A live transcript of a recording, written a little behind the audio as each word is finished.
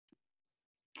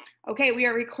Okay, we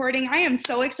are recording. I am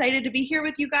so excited to be here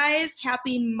with you guys.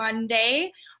 Happy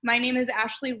Monday. My name is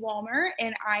Ashley Walmer,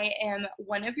 and I am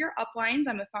one of your uplines.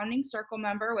 I'm a founding circle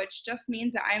member, which just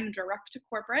means that I'm direct to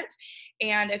corporate.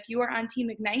 And if you are on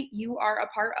Team Ignite, you are a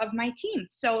part of my team.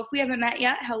 So if we haven't met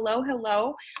yet,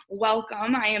 hello,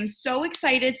 welcome. I am so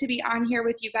excited to be on here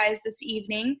with you guys this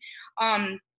evening.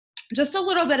 Just a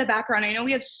little bit of background. I know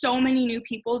we have so many new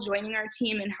people joining our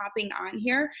team and hopping on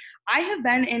here. I have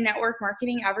been in network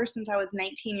marketing ever since I was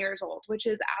 19 years old, which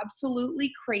is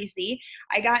absolutely crazy.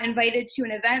 I got invited to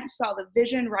an event, saw the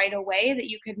vision right away that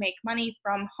you could make money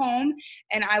from home.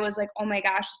 And I was like, oh my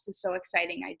gosh, this is so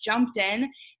exciting. I jumped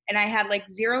in and I had like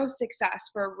zero success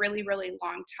for a really, really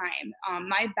long time.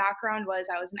 My background was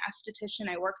I was an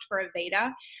esthetician. I worked for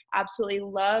Aveda. Absolutely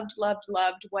loved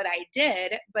what I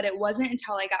did, but it wasn't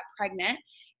until I got pregnant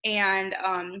and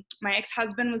my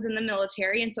ex-husband was in the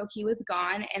military, and so he was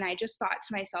gone, and I just thought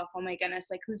to myself, oh my goodness,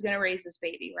 like who's going to raise this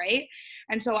baby, right?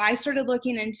 And so I started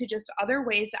looking into just other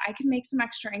ways that I could make some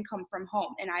extra income from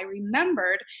home. And I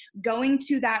remembered going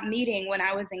to that meeting when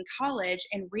I was in college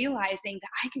and realizing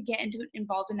that I could get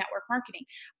involved in network marketing.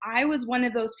 I was one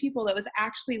of those people that was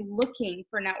actually looking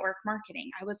for network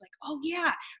marketing. I was like, oh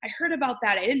yeah, I heard about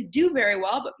that. I didn't do very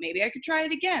well, but maybe I could try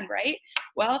it again, right?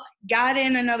 Well, got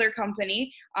in another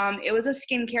company. It was a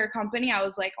skincare company. I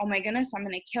was like, oh my goodness, I'm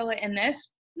going to kill it in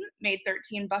this. Made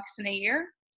 13 bucks in a year.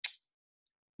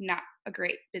 Not a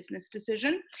great business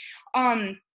decision.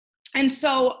 And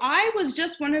so I was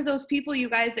just one of those people, you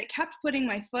guys, that kept putting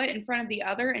my foot in front of the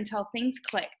other until things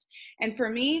clicked. And for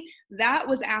me, that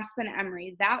was Aspen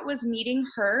Emery. That was meeting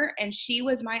her, and she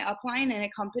was my upline in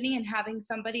a company, and having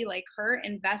somebody like her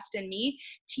invest in me,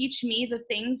 teach me the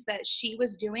things that she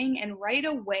was doing. And right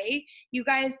away, you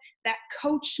guys, that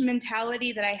coach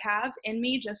mentality that I have in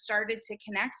me just started to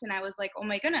connect. And I was like, oh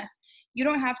my goodness, you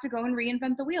don't have to go and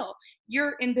reinvent the wheel.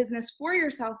 You're in business for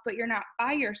yourself, but you're not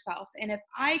by yourself. And if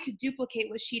I could duplicate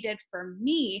what she did for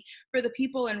me, for the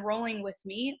people enrolling with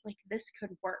me, like this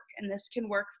could work. And this can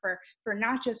work for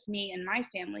not just me and my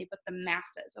family, but the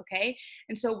masses, okay?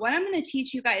 And so what I'm going to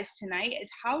teach you guys tonight is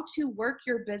how to work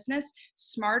your business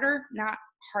smarter, not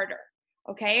harder.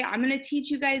 Okay, I'm going to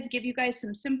teach you guys, give you guys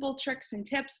some simple tricks and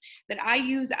tips that I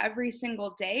use every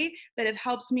single day that have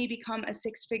helped me become a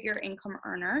six-figure income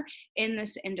earner in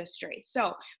this industry.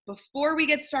 So before we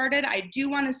get started, I do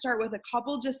want to start with a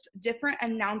couple just different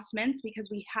announcements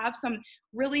because we have some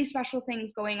really special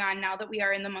things going on now that we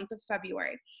are in the month of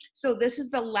February. So this is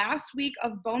the last week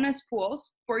of bonus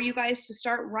pools for you guys to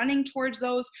start running towards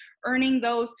those, earning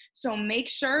those. So make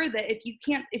sure that if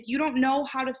you don't know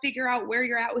how to figure out where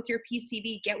you're at with your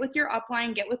PCV, get with your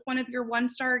upline, get with one of your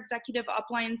one-star executive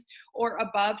uplines or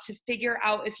above to figure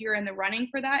out if you're in the running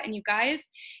for that. And you guys,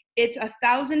 it's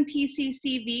 1,000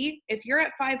 PCCV. If you're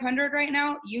at 500 right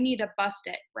now, you need to bust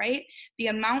it, right? The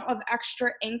amount of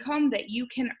extra income that you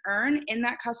can earn in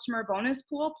that customer bonus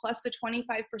pool plus the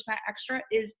 25% extra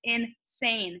is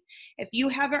insane. If you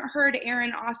haven't heard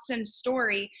Erin Austin's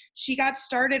story, she got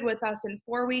started with us and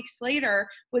 4 weeks later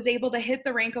was able to hit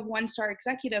the rank of one-star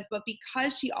executive, but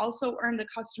because she also earned the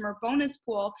customer bonus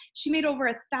pool, she made over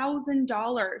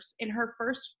 $1,000 in her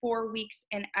first 4 weeks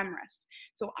in Emrys.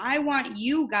 So I want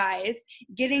you guys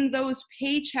getting those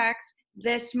paychecks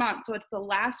this month. So it's the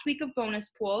last week of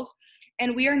bonus pools,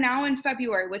 and we are now in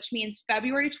February, which means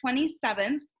February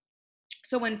 27th.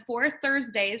 So in 4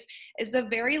 Thursdays is the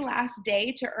very last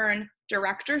day to earn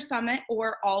Director Summit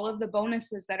or all of the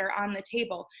bonuses that are on the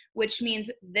table, which means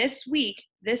this week,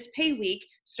 this pay week,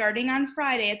 starting on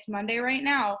Friday, it's Monday right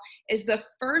now, is the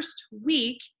first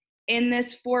week in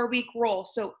this 4-week roll.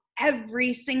 So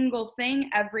every single thing,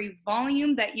 every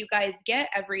volume that you guys get,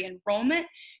 every enrollment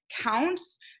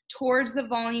counts towards the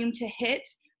volume to hit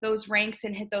those ranks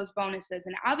and hit those bonuses.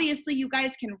 And obviously you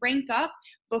guys can rank up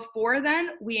before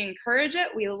then. We encourage it.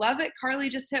 We love it. Carly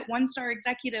just hit one-star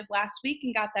executive last week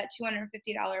and got that $250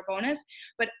 bonus,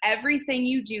 but everything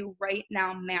you do right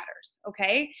now matters,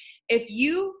 okay? If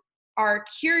you are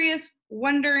curious,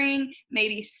 wondering,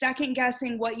 maybe second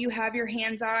guessing what you have your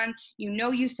hands on,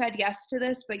 you said yes to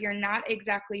this, but you're not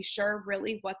exactly sure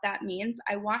really what that means,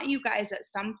 I want you guys at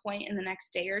some point in the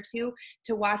next day or two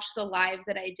to watch the live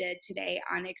that I did today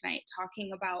on Ignite,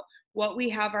 talking about what we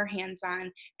have our hands on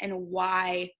and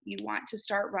why you want to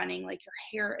start running like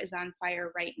your hair is on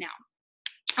fire right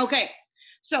now. Okay.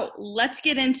 So let's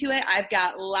get into it. I've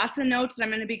got lots of notes that I'm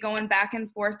going to be going back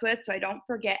and forth with so I don't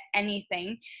forget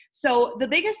anything. So the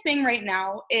biggest thing right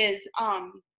now is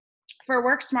for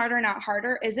work smarter, not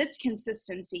harder, is its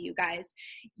consistency, you guys.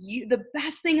 The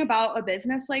best thing about a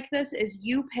business like this is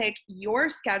you pick your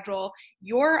schedule,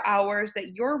 your hours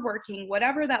that you're working,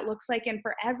 whatever that looks like. And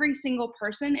for every single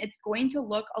person, it's going to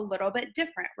look a little bit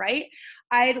different, right?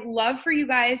 I'd love for you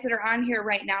guys that are on here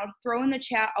right now to throw in the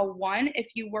chat a 1 if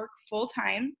you work full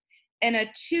time, and a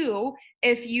 2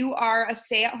 if you are a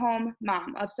stay-at-home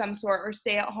mom of some sort, or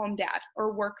stay-at-home dad,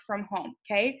 or work from home,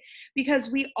 okay? Because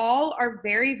we all are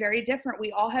very, very different.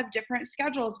 We all have different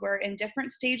schedules. We're in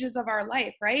different stages of our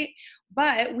life, right?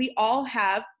 But we all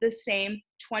have the same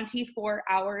 24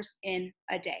 hours in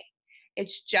a day.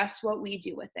 It's just what we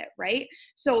do with it, right?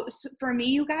 So for me,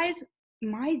 you guys,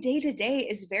 my day-to-day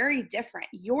is very different.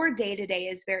 Your day-to-day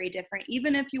is very different,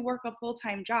 even if you work a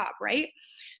full-time job, right?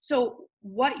 So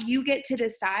what you get to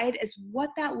decide is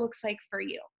what that looks like for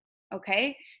you,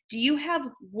 okay? Do you have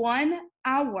 1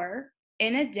 hour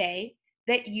in a day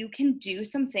that you can do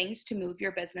some things to move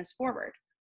your business forward?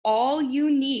 All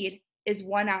you need is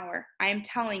 1 hour. I am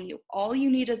telling you, all you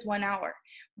need is 1 hour.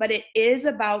 But it is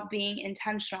about being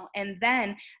intentional. And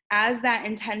then as that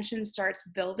intention starts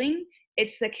building,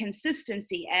 it's the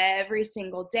consistency every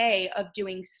single day of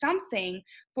doing something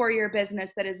for your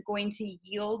business that is going to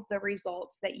yield the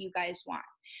results that you guys want.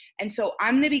 And so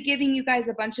I'm going to be giving you guys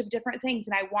a bunch of different things,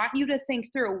 and I want you to think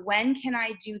through, when can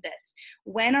I do this?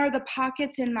 When are the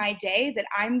pockets in my day that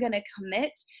I'm going to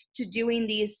commit to doing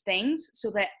these things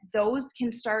so that those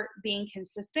can start being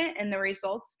consistent and the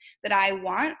results that I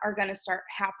want are going to start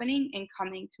happening and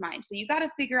coming to mind. So you got to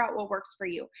figure out what works for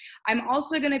you. I'm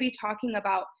also going to be talking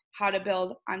about how to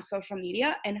build on social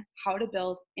media and how to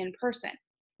build in person.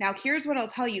 Now, here's what I'll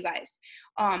tell you guys.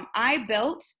 I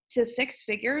built to 6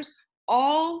 figures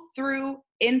all through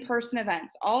in-person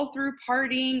events, all through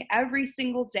partying every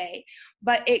single day.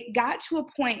 But it got to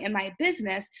a point in my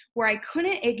business where I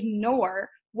couldn't ignore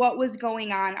what was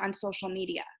going on social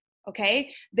media.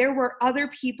 Okay, there were other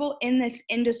people in this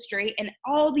industry and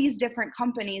all these different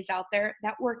companies out there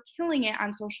that were killing it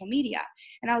on social media.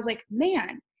 And I was like,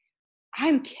 man,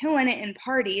 I'm killing it in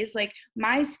parties. Like,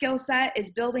 my skill set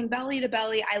is building belly to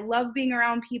belly. I love being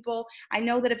around people. I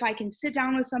know that if I can sit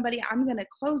down with somebody, I'm going to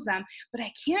close them, but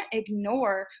I can't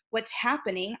ignore what's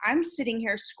happening. I'm sitting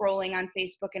here scrolling on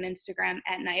Facebook and Instagram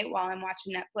at night while I'm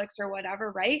watching Netflix or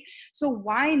whatever, right? So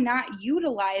why not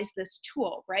utilize this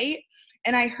tool, right?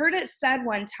 And I heard it said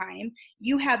one time,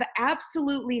 you have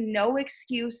absolutely no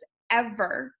excuse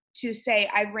ever to say,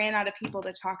 I ran out of people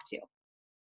to talk to.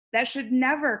 That should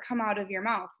never come out of your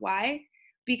mouth. Why?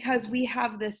 Because we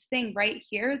have this thing right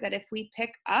here that if we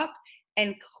pick up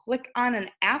and click on an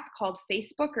app called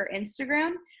Facebook or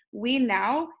Instagram, we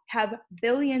now have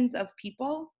billions of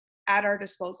people at our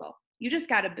disposal. You just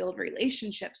got to build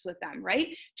relationships with them, right?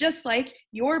 Just like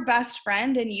your best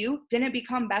friend and you didn't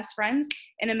become best friends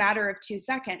in a matter of 2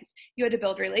 seconds. You had to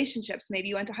build relationships. Maybe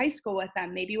you went to high school with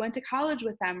them. Maybe you went to college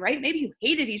with them, right? Maybe you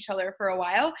hated each other for a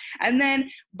while and then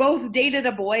both dated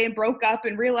a boy and broke up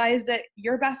and realized that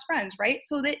you're best friends, right?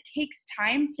 So that takes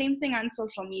time. Same thing on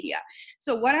social media.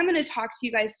 So what I'm going to talk to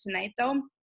you guys tonight, though,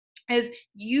 is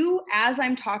you, as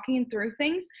I'm talking through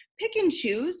things, pick and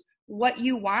choose what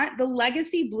you want. The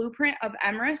legacy blueprint of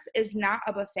Emrys is not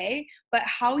a buffet, but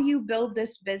how you build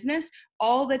this business,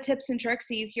 all the tips and tricks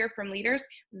that you hear from leaders,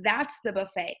 that's the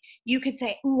buffet. You could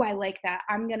say, ooh, I like that.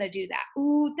 I'm going to do that.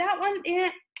 Ooh, that one,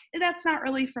 that's not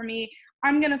really for me.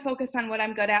 I'm going to focus on what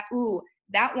I'm good at. Ooh,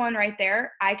 that one right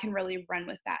there, I can really run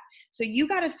with that. So you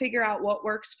got to figure out what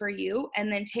works for you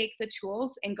and then take the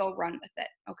tools and go run with it.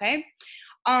 Okay.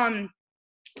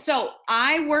 So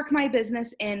I work my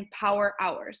business in power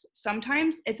hours.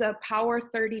 Sometimes it's a power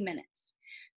 30 minutes.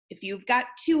 If you've got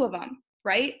 2 of them,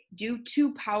 right, do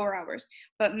 2 power hours,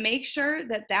 but make sure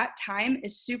that that time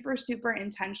is super, super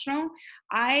intentional.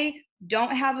 I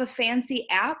don't have a fancy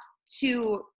app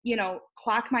to,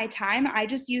 clock my time. I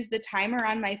just use the timer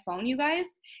on my phone, you guys,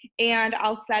 and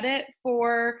I'll set it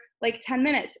for like 10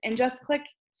 minutes and just click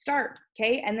start.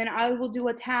 Okay. And then I will do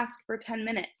a task for 10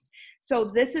 minutes. So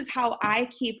this is how I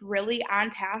keep really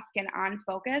on task and on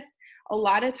focus. A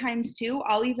lot of times too,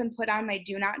 I'll even put on my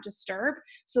do not disturb.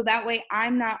 So that way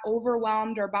I'm not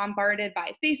overwhelmed or bombarded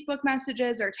by Facebook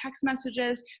messages or text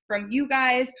messages from you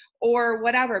guys or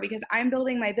whatever, because I'm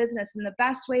building my business. And the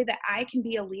best way that I can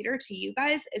be a leader to you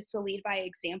guys is to lead by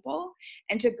example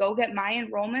and to go get my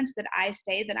enrollments that I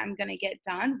say that I'm going to get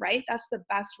done, right? That's the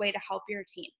best way to help your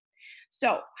team.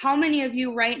 So how many of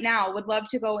you right now would love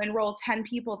to go enroll 10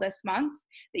 people this month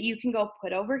that you can go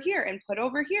put over here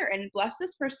and bless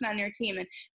this person on your team and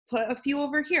put a few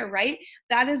over here, right?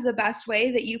 That is the best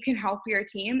way that you can help your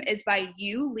team, is by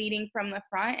you leading from the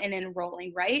front and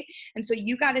enrolling, right? And so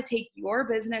you got to take your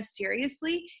business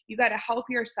seriously. You got to help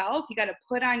yourself. You got to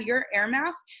put on your air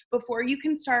mask before you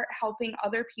can start helping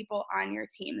other people on your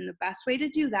team. And the best way to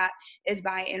do that is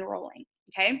by enrolling,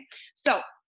 okay? So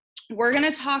we're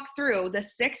going to talk through the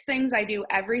 6 things I do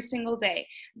every single day.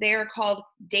 They are called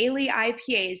daily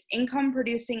IPAs, income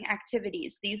producing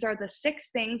activities. These are the 6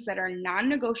 things that are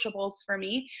non-negotiables for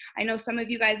me. I know some of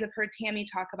you guys have heard Tammy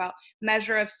talk about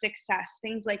measure of success,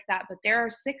 things like that, but there are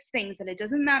 6 things that it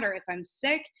doesn't matter if I'm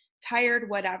sick, tired,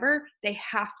 whatever, they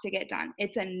have to get done.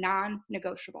 It's a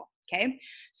non-negotiable. Okay.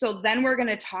 So then we're going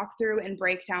to talk through and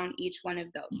break down each one of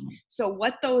those. So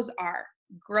what those are: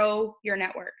 grow your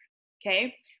network.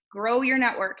 Okay. Grow your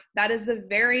network. That is the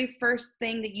very first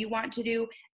thing that you want to do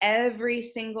every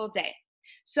single day.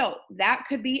 So that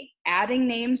could be adding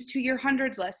names to your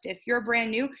hundreds list. If you're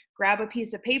brand new, grab a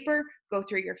piece of paper, go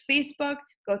through your Facebook,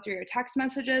 go through your text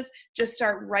messages, just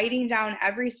start writing down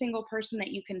every single person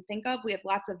that you can think of. We have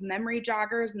lots of memory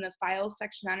joggers in the files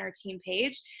section on our team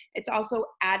page. It's also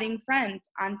adding friends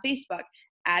on Facebook,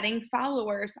 adding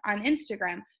followers on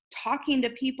Instagram, talking to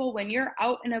people when you're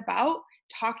out and about,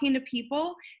 talking to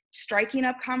people, striking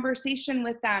up conversation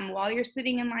with them while you're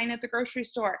sitting in line at the grocery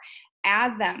store.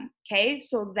 Add them, okay?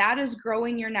 So that is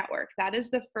growing your network. That is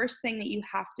the first thing that you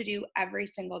have to do every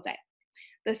single day.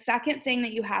 The second thing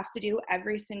that you have to do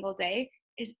every single day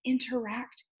is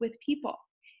interact with people.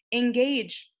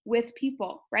 Engage with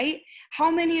people, right?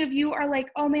 How many of you are like,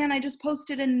 oh man, I just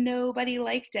posted and nobody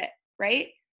liked it, right?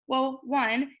 Well,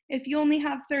 one, if you only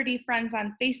have 30 friends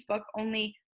on Facebook,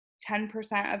 only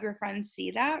 10% of your friends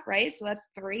see that, right? So that's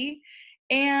 3.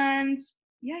 And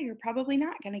yeah, you're probably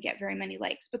not going to get very many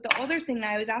likes. But the other thing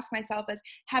that I always ask myself is,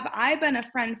 have I been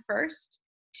a friend first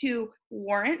to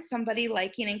warrant somebody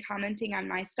liking and commenting on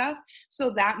my stuff?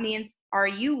 So that means, are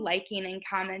you liking and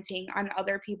commenting on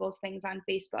other people's things on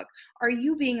Facebook? Are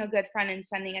you being a good friend and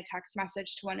sending a text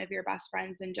message to one of your best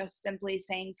friends and just simply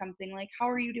saying something like, how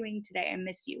are you doing today? I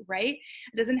miss you, right?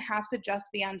 It doesn't have to just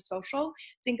be on social.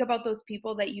 Think about those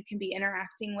people that you can be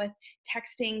interacting with,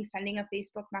 texting, sending a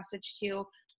Facebook message to,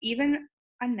 even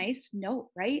a nice note,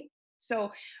 right?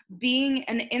 So being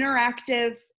an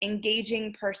interactive,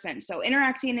 engaging person. So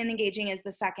interacting and engaging is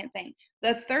the second thing.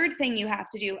 The third thing you have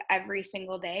to do every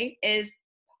single day is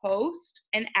post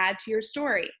and add to your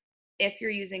story if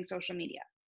you're using social media,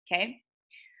 okay?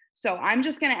 So I'm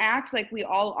just going to act like we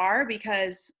all are,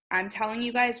 because I'm telling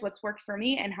you guys what's worked for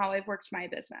me and how I've worked my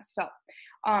business. So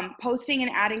posting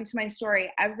and adding to my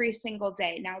story every single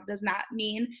day. Now, does not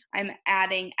mean I'm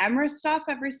adding Emra stuff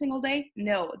every single day.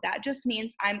 No, that just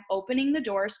means I'm opening the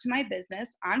doors to my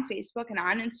business on Facebook and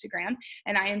on Instagram,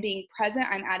 and I am being present.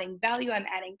 I'm adding value. I'm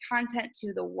adding content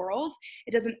to the world.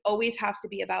 It doesn't always have to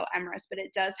be about Emrys, but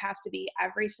it does have to be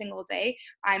every single day.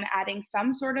 I'm adding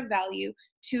some sort of value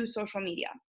to social media.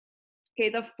 Okay,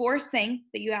 the fourth thing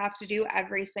that you have to do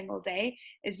every single day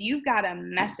is you've got to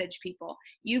message people.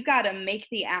 You've got to make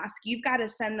the ask. You've got to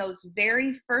send those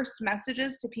very first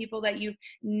messages to people that you've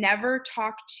never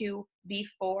talked to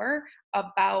before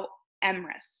about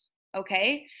Emrys.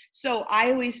 Okay, so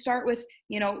I always start with,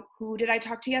 who did I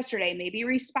talk to yesterday? Maybe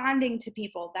responding to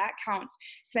people, that counts.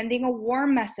 Sending a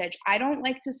warm message. I don't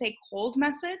like to say cold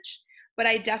message, but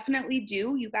I definitely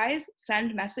do, you guys,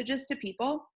 send messages to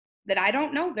people that I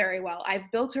don't know very well. I've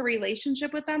built a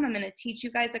relationship with them. I'm going to teach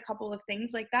you guys a couple of things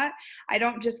like that. I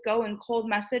don't just go and cold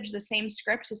message the same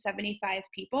script to 75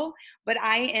 people, but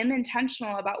I am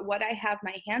intentional about what I have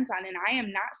my hands on. And I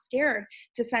am not scared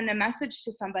to send a message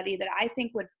to somebody that I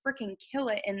think would freaking kill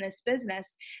it in this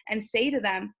business and say to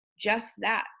them just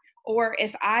that. Or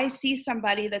if I see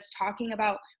somebody that's talking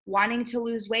about wanting to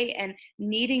lose weight and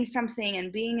needing something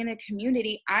and being in a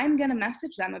community, I'm going to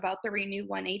message them about the Renew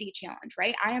 180 challenge,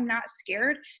 right? I am not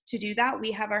scared to do that.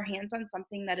 We have our hands on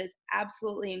something that is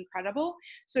absolutely incredible.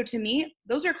 So to me,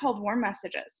 those are called warm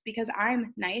messages, because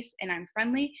I'm nice and I'm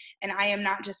friendly and I am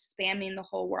not just spamming the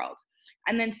whole world.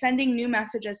 And then sending new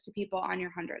messages to people on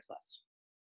your hundreds list.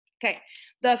 Okay,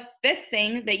 the fifth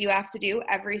thing that you have to do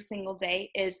every single day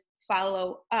is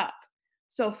follow up.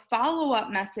 So follow-up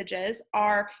messages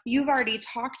are, you've already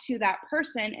talked to that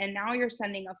person and now you're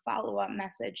sending a follow-up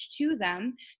message to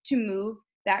them to move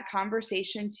that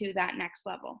conversation to that next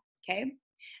level, okay?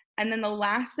 And then the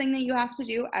last thing that you have to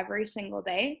do every single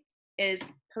day is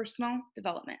personal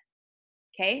development,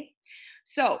 okay?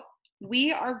 So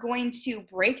we are going to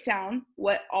break down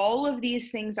what all of these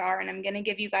things are, and I'm going to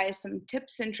give you guys some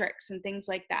tips and tricks and things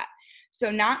like that. So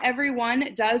not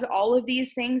everyone does all of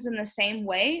these things in the same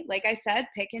way. Like I said,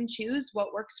 pick and choose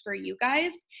what works for you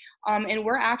guys. And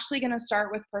we're actually going to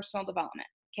start with personal development.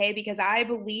 Okay, because I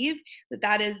believe that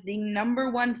that is the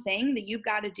number one thing that you've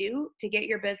got to do to get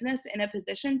your business in a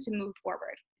position to move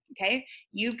forward. Okay,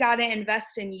 you've got to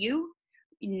invest in you.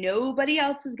 Nobody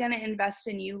else is going to invest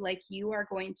in you like you are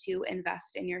going to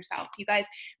invest in yourself. You guys,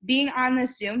 being on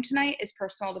this Zoom tonight is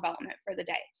personal development for the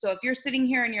day. So if you're sitting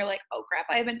here and you're like, oh crap,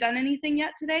 I haven't done anything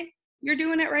yet today, you're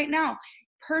doing it right now.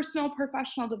 Personal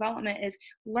professional development is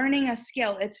learning a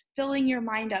skill. It's filling your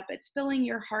mind up. It's filling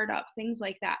your heart up, things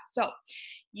like that. So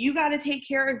you got to take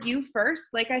care of you first.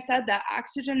 Like I said, that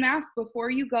oxygen mask before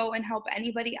you go and help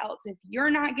anybody else. If you're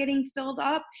not getting filled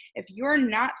up, if you're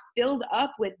not filled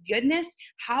up with goodness,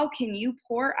 how can you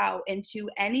pour out into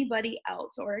anybody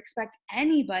else or expect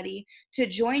anybody to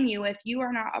join you if you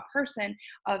are not a person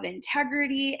of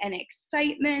integrity and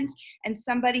excitement and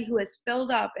somebody who is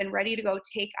filled up and ready to go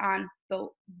take on the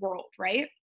world, right?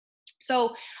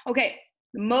 So, okay,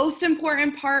 the most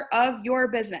important part of your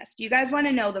business. Do you guys want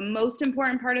to know the most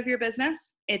important part of your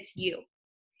business? It's you.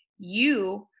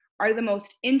 You are the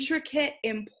most intricate,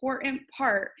 important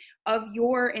part of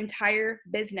your entire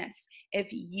business. If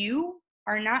you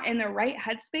are not in the right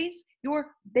headspace, your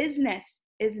business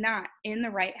is not in the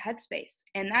right headspace.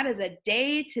 And that is a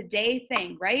day-to-day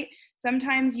thing, right?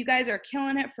 Sometimes you guys are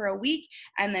killing it for a week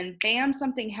and then bam,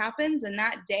 something happens, and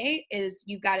that day is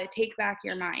you've got to take back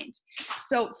your mind.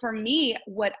 So for me,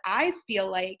 what I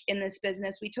feel like in this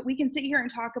business, we can sit here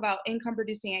and talk about income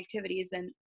producing activities,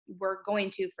 and we're going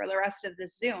to for the rest of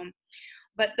this Zoom.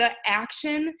 But the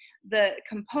action, the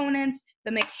components,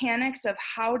 the mechanics of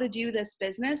how to do this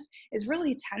business is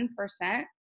really 10%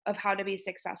 of how to be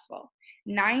successful.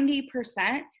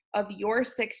 90% of your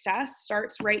success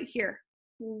starts right here,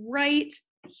 right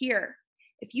here.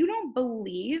 If you don't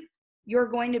believe you're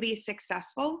going to be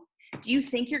successful, do you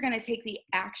think you're going to take the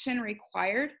action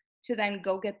required to then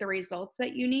go get the results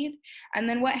that you need? And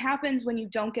then what happens when you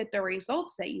don't get the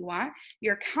results that you want?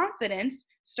 Your confidence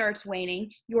starts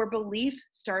waning, your belief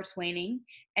starts waning,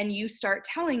 and you start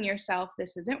telling yourself,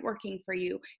 this isn't working for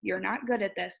you. You're not good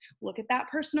at this. Look at that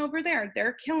person over there.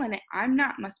 They're killing it. I'm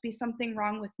not. Must be something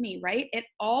wrong with me, right? It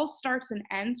all starts and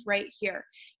ends right here.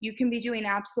 You can be doing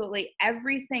absolutely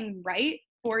everything right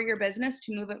for your business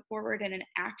to move it forward in an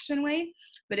action way.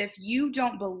 But if you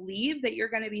don't believe that you're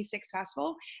going to be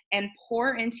successful and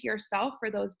pour into yourself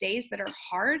for those days that are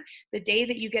hard, the day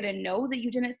that you get a no that you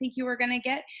didn't think you were going to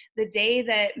get, the day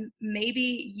that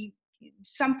maybe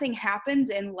something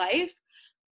happens in life,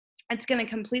 it's going to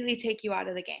completely take you out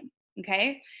of the game.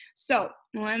 Okay. So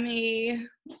let's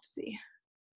see.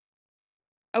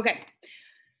 Okay.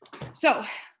 So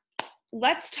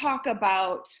let's talk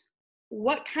about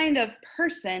what kind of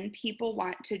person people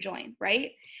want to join,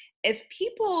 right? If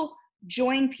people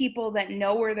join people that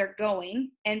know where they're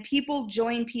going and people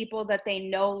join people that they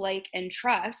know, like, and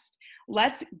trust,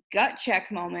 let's gut check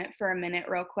moment for a minute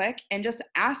real quick and just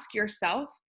ask yourself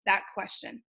that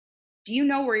question. Do you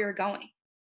know where you're going?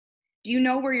 Do you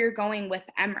know where you're going with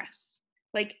Emrys?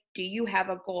 Like, do you have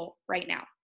a goal right now?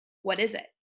 What is it?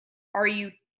 Are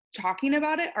you talking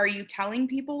about it? Are you telling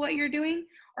people what you're doing?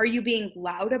 Are you being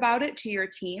loud about it to your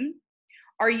team?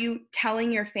 Are you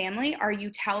telling your family? Are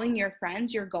you telling your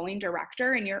friends you're going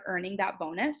director and you're earning that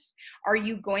bonus? Are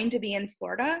you going to be in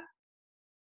Florida?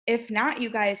 If not, you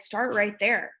guys, start right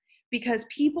there, because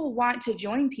people want to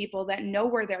join people that know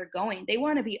where they're going. They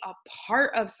want to be a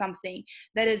part of something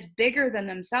that is bigger than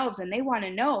themselves. And they want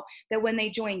to know that when they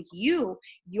join you,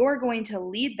 you're going to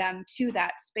lead them to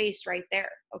that space right there.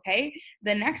 Okay.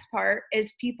 The next part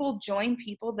is people join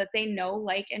people that they know,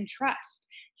 like, and trust.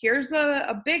 Here's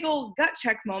a big old gut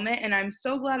check moment. And I'm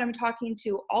so glad I'm talking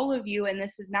to all of you. And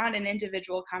this is not an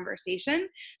individual conversation,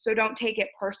 so don't take it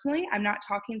personally. I'm not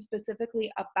talking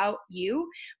specifically about you,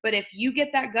 but if you get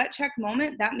that gut check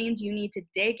moment, that means you need to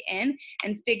dig in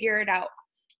and figure it out.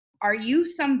 Are you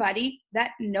somebody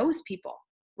that knows people,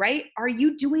 right? Are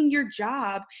you doing your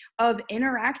job of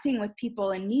interacting with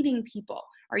people and meeting people?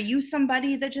 Are you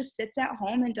somebody that just sits at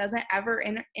home and doesn't ever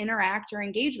interact or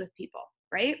engage with people,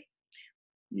 right?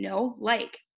 No,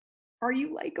 like. Are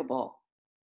you likable?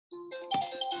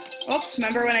 Oops,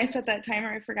 remember when I set that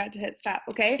timer, I forgot to hit stop,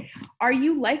 okay? Are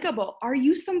you likable? Are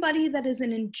you somebody that is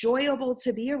enjoyable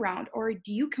to be around, or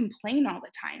do you complain all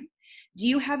the time? Do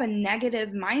you have a negative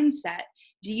mindset?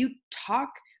 Do you talk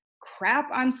crap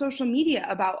on social media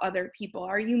about other people?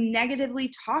 Are you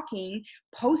negatively talking,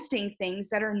 posting things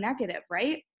that are negative,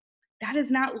 right? That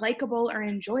is not likable or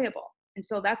enjoyable. And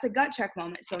so that's a gut check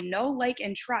moment. So know, like,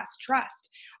 and trust. Trust.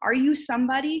 Are you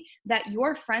somebody that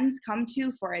your friends come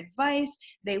to for advice?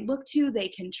 They look to, they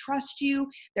can trust you.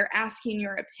 They're asking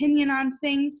your opinion on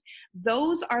things.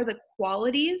 Those are the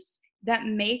qualities that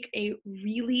make a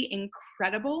really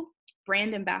incredible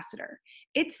brand ambassador.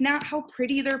 It's not how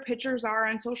pretty their pictures are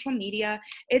on social media.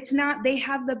 It's not they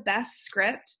have the best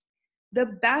script.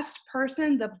 The best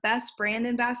person, the best brand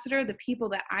ambassador, the people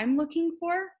that I'm looking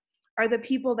for are the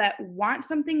people that want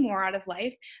something more out of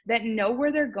life, that know where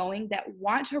they're going, that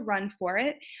want to run for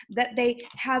it, that they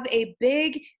have a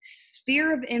big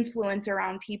sphere of influence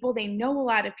around people. They know a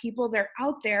lot of people. They're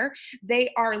out there.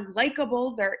 They are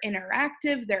likable. They're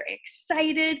interactive. They're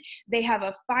excited. They have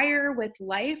a fire with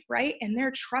life, right? And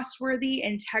they're trustworthy,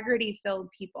 integrity-filled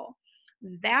people.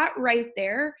 That right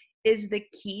there is the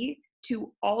key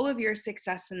to all of your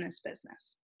success in this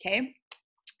business, okay?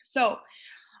 So,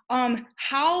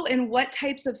 how and what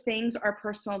types of things are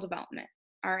personal development?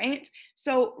 All right.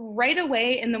 So right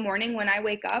away in the morning when I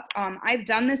wake up, I've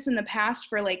done this in the past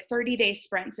for like 30-day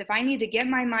sprints. If I need to get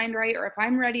my mind right, or if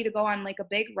I'm ready to go on like a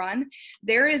big run,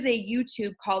 there is a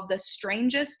YouTube called The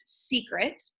Strangest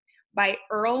Secret by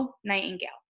Earl Nightingale.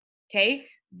 Okay.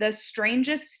 The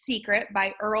Strangest Secret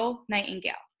by Earl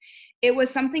Nightingale. It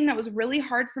was something that was really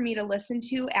hard for me to listen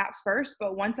to at first,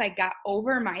 but once I got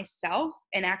over myself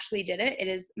and actually did it, it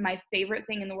is my favorite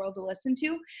thing in the world to listen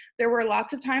to. There were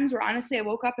lots of times where honestly I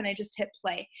woke up and I just hit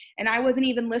play and I wasn't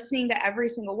even listening to every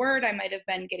single word. I might have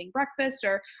been getting breakfast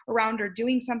or around or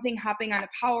doing something, hopping on a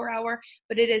power hour,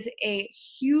 but it is a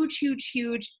huge, huge,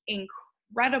 huge,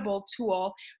 incredible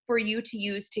tool for you to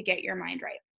use to get your mind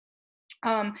right.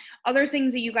 Other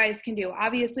things that you guys can do,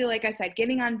 obviously, like I said,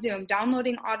 getting on Zoom,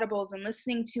 downloading audibles and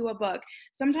listening to a book.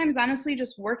 Sometimes, honestly,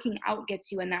 just working out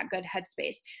gets you in that good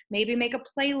headspace. Maybe make a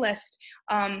playlist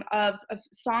of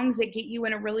songs that get you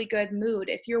in a really good mood.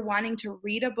 If you're wanting to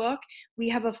read a book, we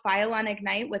have a file on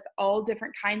Ignite with all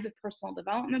different kinds of personal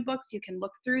development books. You can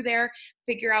look through there,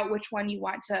 figure out which one you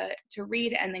want to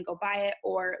read, and then go buy it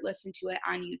or listen to it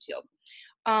on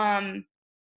YouTube.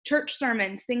 Church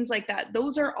sermons, things like that.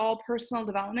 Those are all personal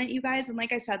development, you guys. And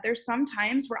like I said, there's some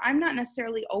times where I'm not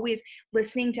necessarily always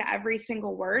listening to every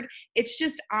single word. It's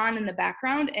just on in the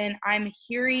background and I'm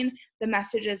hearing the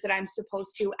messages that I'm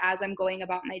supposed to as I'm going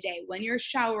about my day. When you're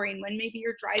showering, when maybe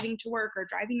you're driving to work or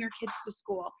driving your kids to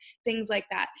school, things like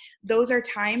that. Those are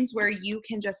times where you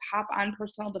can just hop on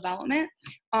personal development.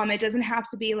 It doesn't have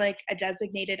to be like a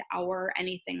designated hour or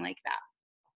anything like that.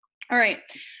 All right.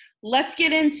 Let's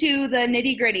get into the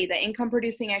nitty gritty, the income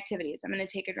producing activities. I'm going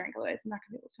to take a drink, otherwise I'm not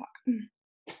going to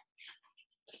be able to talk.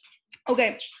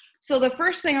 Okay, so the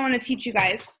first thing I want to teach you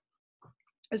guys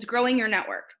is growing your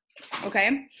network.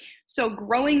 Okay, so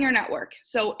growing your network.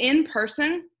 So in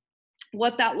person,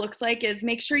 what that looks like is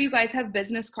make sure you guys have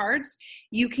business cards.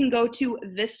 You can go to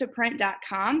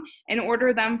vistaprint.com and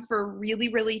order them for really,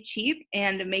 really cheap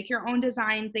and make your own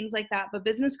design, things like that. But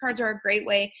business cards are a great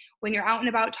way when you're out and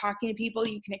about talking to people.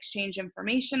 You can exchange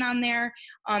information on there.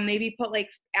 Maybe put like,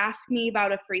 ask me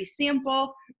about a free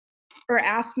sample or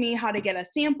ask me how to get a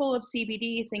sample of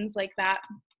CBD, things like that.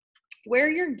 Wear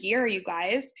your gear, you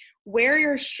guys. Wear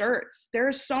your shirts. There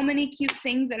are so many cute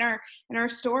things in our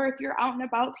store. If you're out and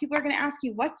about, people are going to ask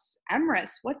you, what's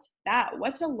Emrys? What's that?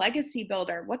 What's a legacy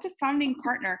builder? What's a founding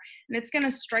partner? And it's going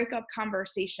to strike up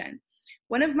conversation.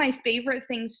 One of my favorite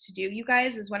things to do, you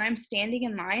guys, is when I'm standing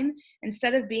in line,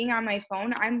 instead of being on my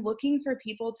phone, I'm looking for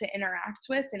people to interact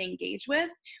with and engage with.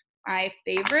 My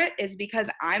favorite is because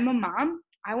I'm a mom.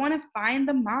 I want to find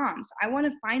the moms. I want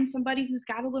to find somebody who's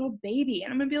got a little baby.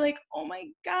 And I'm going to be like, oh my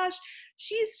gosh,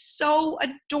 she's so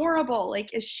adorable.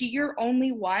 Like, is she your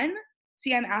only one?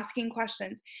 See, I'm asking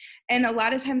questions. And a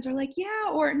lot of times they're like, yeah,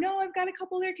 or no, I've got a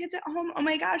couple of their kids at home. Oh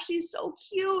my gosh, she's so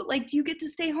cute. Like, do you get to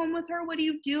stay home with her? What do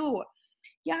you do?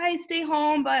 Yeah, I stay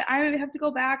home, but I have to go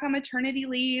back on maternity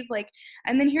leave. Like,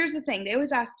 and then here's the thing. They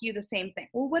always ask you the same thing.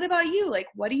 Well, what about you? Like,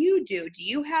 what do you do? Do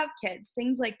you have kids?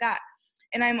 Things like that.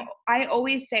 And I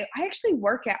always say, I actually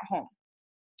work at home.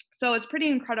 So it's pretty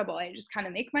incredible. I just kind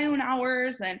of make my own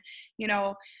hours and, you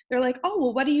know, they're like, oh,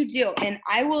 well, what do you do? And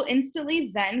I will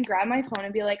instantly then grab my phone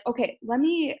and be like, okay, let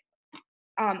me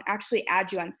actually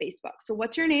add you on Facebook. So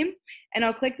what's your name? And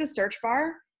I'll click the search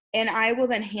bar and I will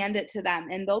then hand it to them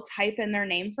and they'll type in their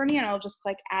name for me and I'll just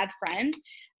click add friend.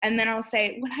 And then I'll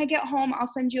say, when I get home, I'll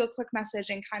send you a quick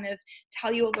message and kind of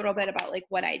tell you a little bit about like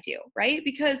what I do, right?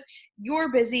 Because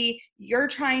you're busy, you're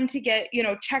trying to get, you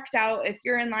know, checked out if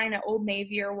you're in line at Old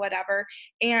Navy or whatever.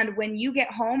 And when you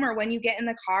get home or when you get in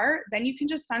the car, then you can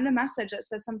just send a message that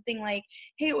says something like,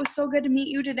 hey, it was so good to meet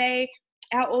you today.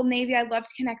 at Old Navy. I loved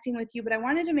connecting with you, but I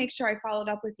wanted to make sure I followed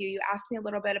up with you. You asked me a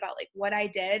little bit about like what I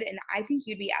did, and I think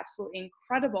you'd be absolutely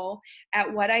incredible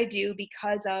at what I do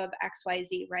because of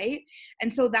XYZ, right?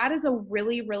 And so that is a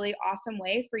really, really awesome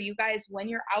way for you guys when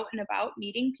you're out and about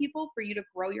meeting people for you to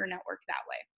grow your network that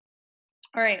way.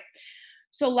 All right,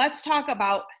 so let's talk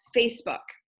about Facebook.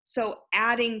 So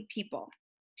adding people.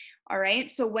 All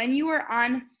right, so when you are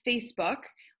on Facebook,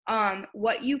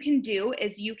 what you can do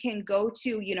is you can go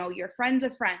to, you know, your friends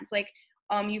of friends. Like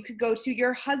you could go to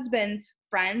your husband's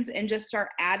friends and just start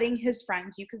adding his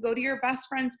friends. You could go to your best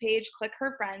friend's page, click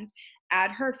her friends,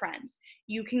 add her friends.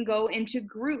 You can go into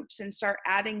groups and start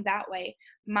adding that way.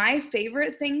 My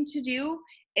favorite thing to do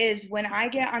is when I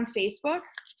get on Facebook,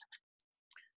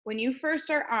 when you first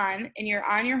are on and you're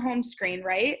on your home screen,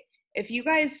 right? If you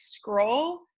guys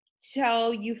scroll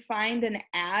till you find an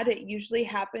ad, it usually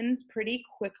happens pretty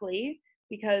quickly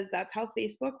because that's how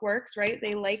Facebook works, right?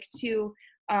 They like to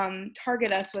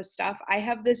target us with stuff. I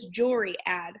have this jewelry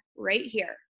ad right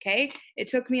here, okay? It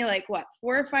took me like, what,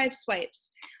 4 or 5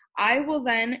 swipes. I will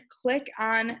then click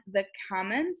on the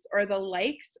comments or the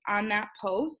likes on that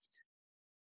post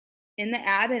in the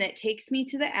ad, and it takes me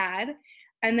to the ad.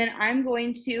 And then I'm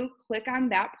going to click on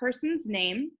that person's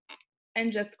name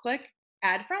and just click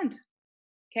add friend.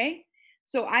 Okay.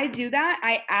 So I do that.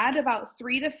 I add about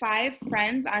 3 to 5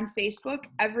 friends on Facebook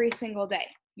every single day.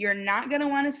 You're not going to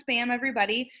want to spam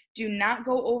everybody. Do not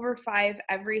go over 5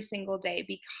 every single day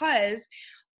because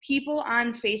people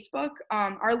on Facebook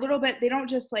are a little bit, they don't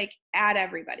just like add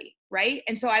everybody, right?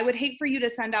 And so I would hate for you to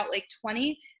send out like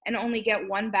 20 and only get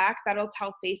 1 back. That'll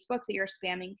tell Facebook that you're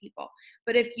spamming people.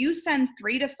 But if you send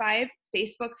 3 to 5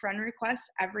 Facebook friend requests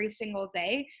every single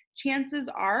day, chances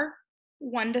are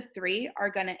 1 to 3 are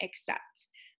going to accept.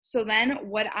 So then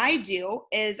what I do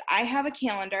is I have a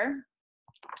calendar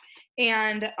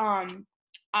and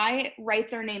I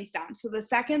write their names down. So the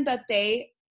second that they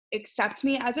accept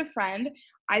me as a friend,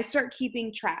 I start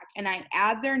keeping track and I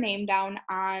add their name down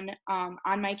on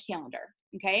my calendar.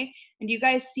 Okay. And you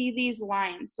guys see these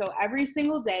lines. So every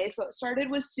single day, so it started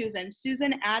with Susan.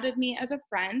 Susan added me as a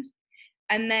friend.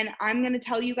 And then I'm going to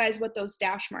tell you guys what those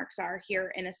dash marks are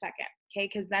here in a second. Okay.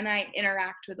 Because then I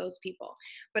interact with those people.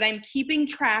 But I'm keeping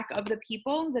track of the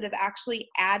people that have actually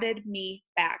added me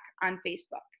back on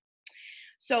Facebook.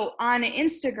 So on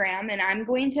Instagram, and I'm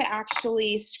going to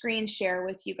actually screen share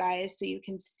with you guys so you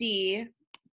can see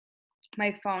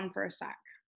my phone for a sec.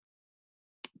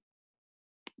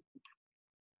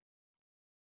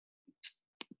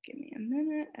 Give me a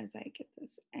minute as I get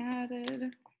this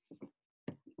added.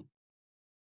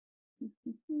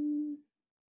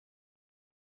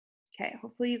 Okay,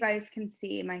 hopefully you guys can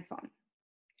see my phone.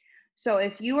 So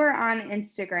if you are on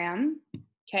Instagram,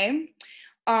 okay,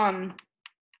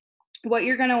 what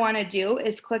you're going to want to do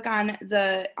is click on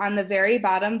the very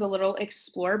bottom, the little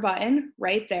explore button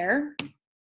right there.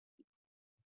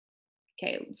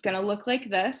 Okay, it's going to look like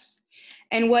this.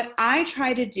 And what I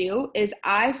try to do is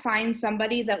I find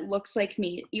somebody that looks like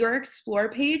me. Your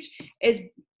explore page is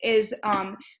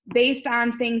based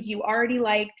on things you already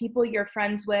like, people you're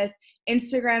friends with.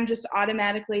 Instagram just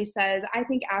automatically says, I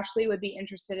think Ashley would be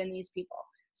interested in these people.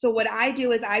 So what I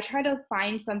do is I try to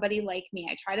find somebody like me.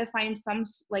 I try to find some,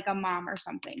 like a mom or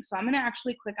something. So I'm going to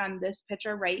actually click on this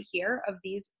picture right here of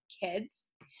these kids.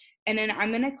 And then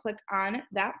I'm going to click on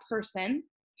that person.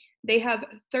 They have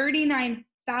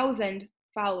 39,000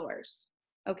 followers.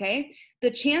 Okay.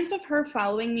 The chance of her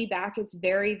following me back is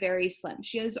very, very slim.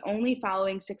 She is only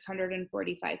following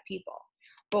 645 people.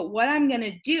 But what I'm going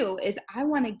to do is I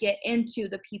want to get into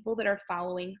the people that are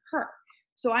following her.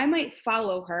 So I might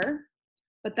follow her,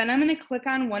 but then I'm going to click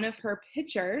on one of her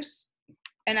pictures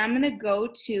and I'm going to go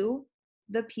to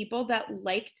the people that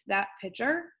liked that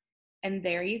picture. And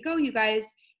there you go, you guys.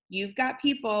 You've got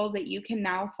people that you can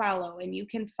now follow, and you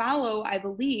can follow, I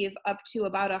believe, up to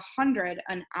about 100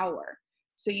 an hour.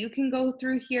 So you can go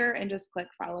through here and just click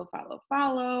follow, follow,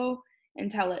 follow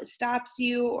until it stops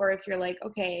you. Or if you're like,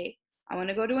 okay, I want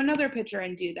to go to another picture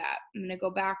and do that. I'm going to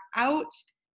go back out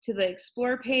to the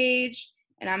explore page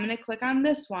and I'm going to click on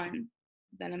this one.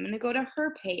 Then I'm going to go to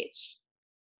her page.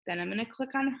 Then I'm going to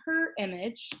click on her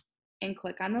image and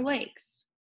click on the likes.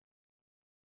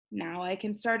 Now I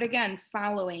can start again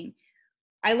following.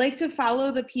 I like to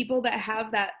follow the people that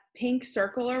have that pink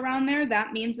circle around there.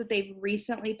 That means that they've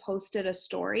recently posted a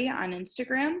story on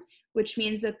Instagram, which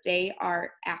means that they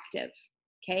are active.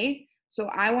 Okay. So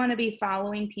I want to be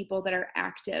following people that are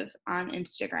active on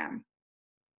Instagram.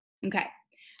 Okay.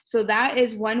 So that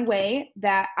is one way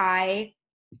that I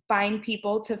find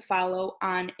people to follow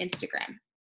on Instagram.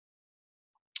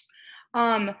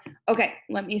 Okay,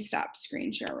 let me stop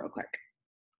screen share real quick.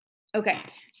 Okay,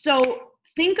 so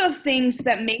think of things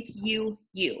that make you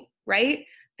you, right?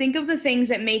 Think of the things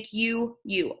that make you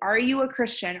you. Are you a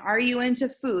Christian? Are you into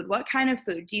food? What kind of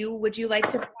food? Would you like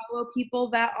to follow people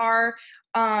that are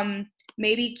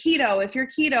maybe keto, if you're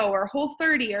keto, or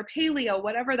Whole30 or paleo,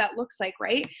 whatever that looks like,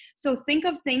 right? So think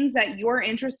of things that you're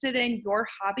interested in, your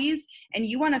hobbies, and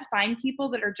you want to find people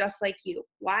that are just like you.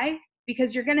 Why?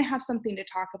 Because you're going to have something to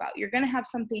talk about. You're going to have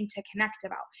something to connect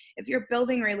about. If you're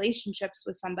building relationships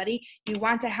with somebody, you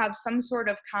want to have some sort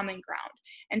of common ground.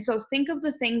 And so think of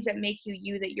the things that make you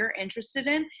you, that you're interested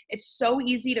in. It's so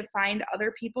easy to find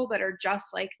other people that are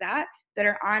just like that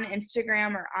are on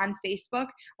Instagram or on Facebook.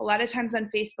 A lot of times on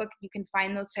Facebook, you can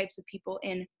find those types of people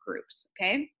in groups,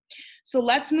 okay? So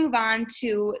let's move on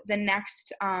to the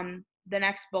next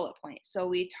bullet point. So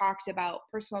we talked about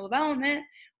personal development.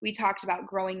 We talked about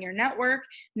growing your network.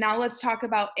 Now let's talk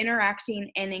about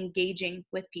interacting and engaging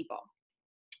with people.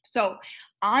 So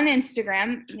on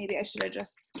Instagram, maybe I should have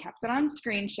just kept it on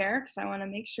screen share because I want to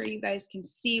make sure you guys can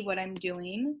see what I'm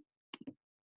doing.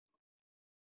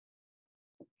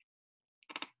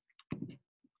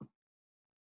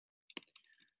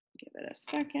 Give it a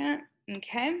second.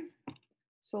 Okay.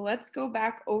 So let's go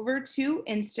back over to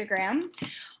Instagram.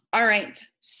 All right.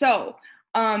 So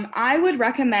I would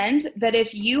recommend that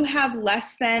if you have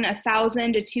less than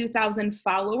 1,000 to 2,000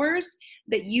 followers,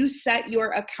 that you set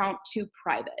your account to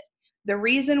private. The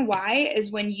reason why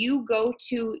is when you go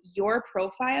to your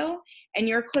profile and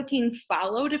you're clicking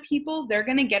follow to people, they're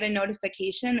going to get a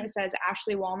notification that says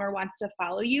Ashley Walmer wants to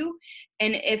follow you.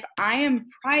 And if I am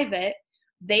private,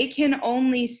 they can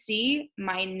only see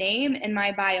my name and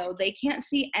my bio. They can't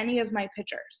see any of my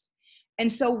pictures.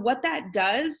 And so what that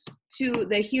does to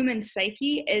the human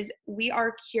psyche is we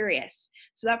are curious.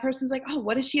 So that person's like, oh,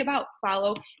 what is she about?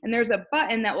 Follow. And there's a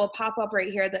button that will pop up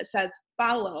right here that says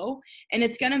follow. And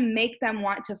it's going to make them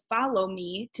want to follow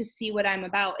me to see what I'm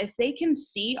about. If they can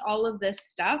see all of this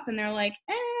stuff and they're like,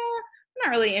 I'm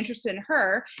not really interested in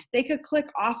her, they could click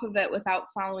off of it without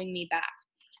following me back.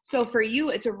 So for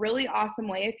you, it's a really awesome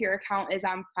way if your account is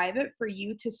on private for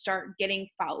you to start getting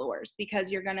followers,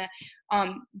 because you're going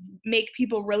to make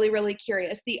people really, really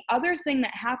curious. The other thing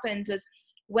that happens is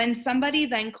when somebody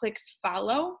then clicks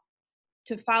follow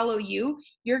to follow you,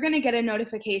 you're going to get a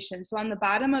notification. So on the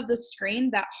bottom of the screen,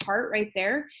 that heart right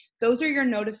there, those are your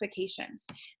notifications.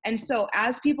 And so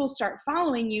as people start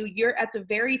following you, you're at the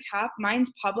very top.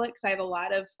 Mine's public, so I have a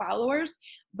lot of followers,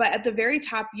 but at the very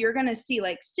top, you're going to see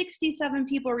like 67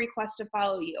 people request to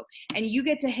follow you, and you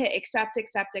get to hit accept,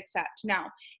 accept, accept. Now,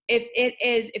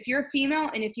 if you're a female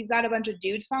and if you've got a bunch of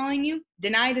dudes following you,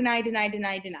 deny, deny, deny,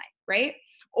 deny, deny, right?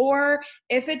 Or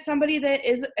if it's somebody that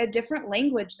is a different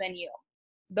language than you,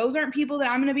 those aren't people that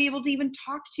I'm going to be able to even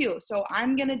talk to. So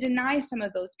I'm going to deny some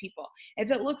of those people.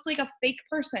 If it looks like a fake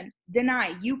person,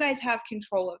 deny. You guys have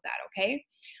control of that, okay?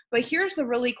 But here's the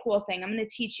really cool thing I'm going to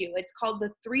teach you. It's called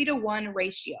the 3-to-1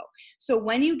 ratio. So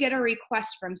when you get a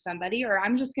request from somebody, or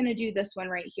I'm just going to do this one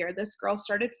right here. This girl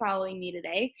started following me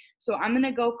today. So I'm going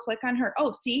to go click on her.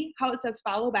 Oh, see how it says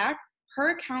follow back? Her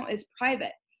account is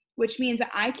private, which means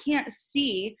that I can't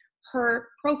see her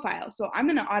profile. So I'm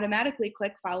going to automatically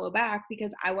click follow back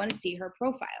because I want to see her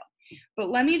profile. But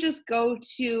let me just go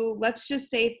to, let's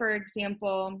just say, for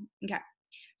example, okay,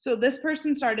 so this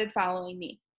person started following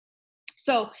me.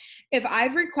 So if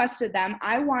I've requested them,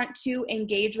 I want to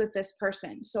engage with this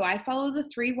person. So I follow the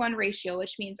 3-1 ratio,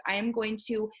 which means I am going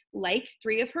to like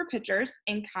 3 of her pictures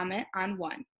and comment on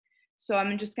 1. So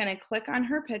I'm just going to click on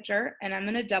her picture and I'm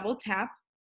going to double tap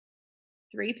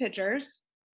 3 pictures.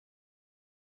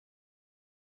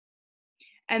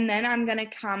 And then I'm going to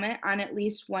comment on at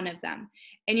least 1 of them.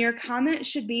 And your comment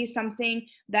should be something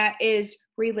that is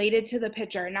related to the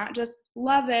picture, not just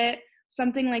love it,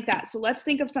 something like that. So let's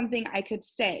think of something I could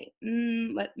say.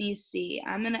 Let me see.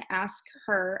 I'm going to ask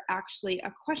her actually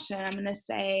a question. I'm going to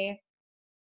say,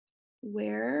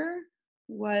 where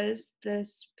was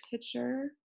this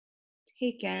picture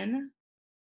taken?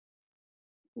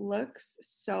 Looks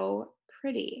so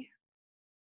pretty.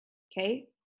 Okay.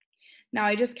 Now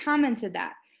I just commented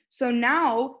that. So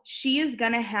now she is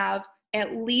going to have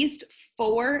at least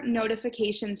 4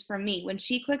 notifications from me. When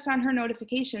she clicks on her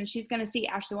notification, she's going to see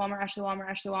Ashley Walmer, Ashley Walmer,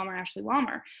 Ashley Walmer, Ashley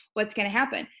Walmer. What's going to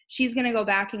happen? She's going to go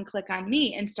back and click on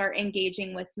me and start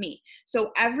engaging with me.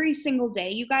 So every single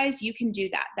day, you guys, you can do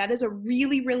that. That is a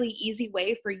really, really easy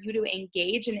way for you to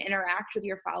engage and interact with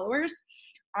your followers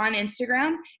on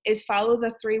Instagram, is follow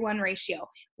the 3-1 ratio.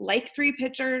 Like 3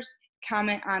 pictures,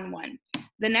 comment on 1.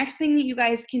 The next thing that you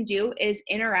guys can do is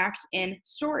interact in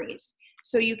stories.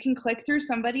 So you can click through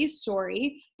somebody's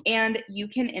story and you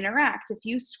can interact. If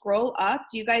you scroll up,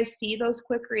 do you guys see those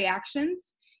quick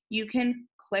reactions? You can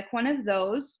click one of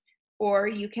those, or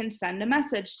you can send a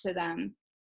message to them.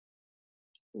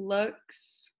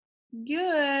 Looks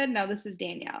good. Now this is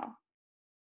Danielle.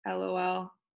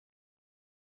 LOL.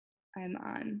 I'm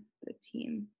on the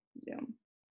team Zoom.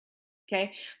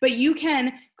 Okay, but you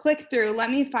can click through.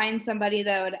 Let me find somebody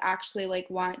that would actually like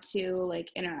want to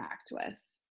like interact with,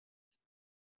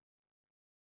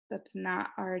 that's not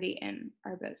already in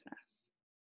our business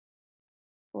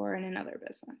or in another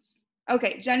business.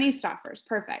 Okay, Jenny Stoffers,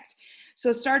 perfect.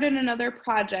 So started another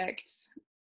project.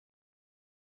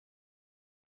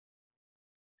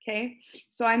 Okay,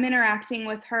 so I'm interacting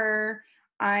with her.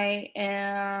 I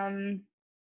am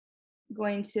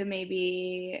going to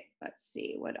maybe, let's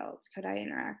see, what else could I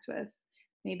interact with?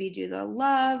 Maybe do the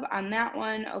love on that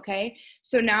one. Okay,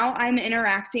 so now I'm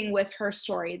interacting with her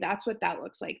story. That's what that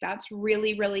looks like. That's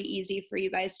really, really easy for you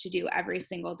guys to do every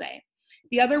single day.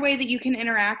 The other way that you can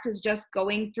interact is just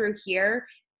going through here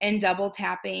and double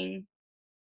tapping,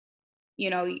 you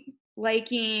know,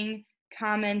 liking,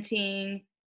 commenting,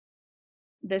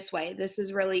 this way. This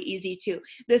is really easy too.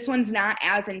 This one's not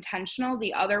as intentional.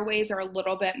 The other ways are a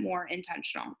little bit more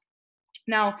intentional.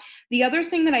 Now, the other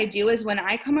thing that I do is when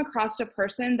I come across a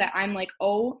person that I'm like,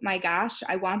 oh my gosh,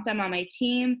 I want them on my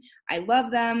team. I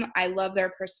love them. I love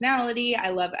their personality.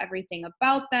 I love everything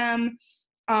about them.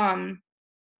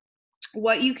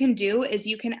 What you can do is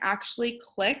you can actually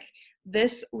click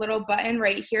this little button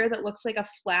right here that looks like a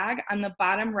flag on the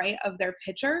bottom right of their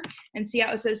picture, and see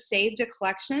how it says save to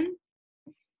collection.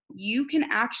 You can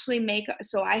actually make,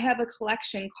 so I have a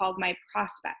collection called my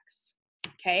prospects,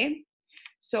 okay?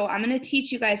 So I'm gonna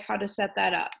teach you guys how to set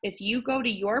that up. If you go to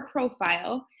your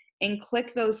profile and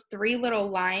click those three little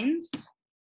lines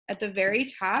at the very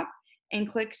top and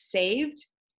click saved,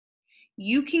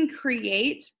 you can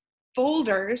create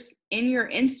folders in your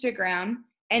Instagram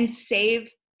and save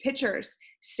pictures,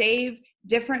 save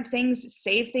different things,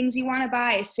 save things you want to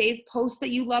buy, save posts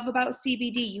that you love about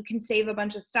CBD. You can save a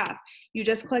bunch of stuff. You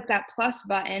just click that plus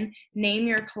button, name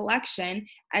your collection,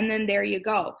 and then there you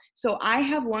go. So I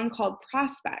have one called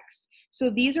prospects.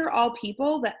 So these are all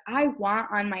people that I want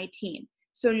on my team.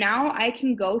 So now I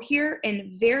can go here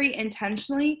and very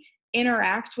intentionally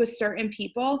interact with certain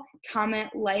people, comment,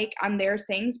 like on their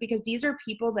things, because these are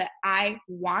people that I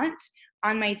want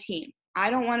on my team. I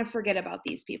don't want to forget about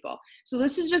these people. So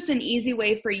this is just an easy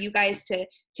way for you guys to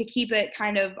keep it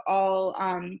kind of all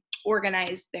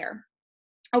organized there.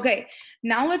 Okay,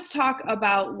 now let's talk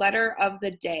about letter of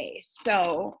the day.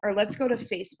 So, or let's go to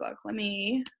Facebook. Let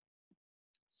me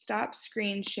stop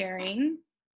screen sharing.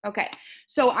 Okay,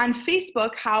 so on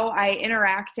Facebook, how I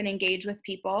interact and engage with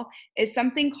people is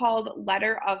something called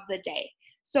letter of the day.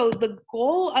 So the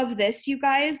goal of this, you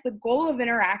guys, the goal of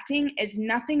interacting is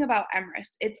nothing about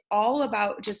Emrys. It's all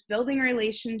about just building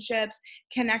relationships,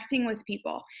 connecting with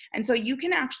people. And so you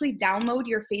can actually download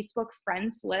your Facebook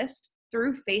friends list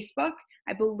through Facebook.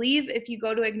 I believe if you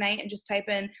go to Ignite and just type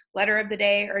in letter of the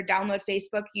day or download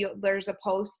Facebook, there's a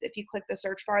post, if you click the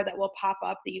search bar, that will pop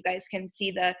up that you guys can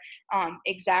see the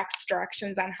exact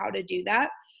directions on how to do that.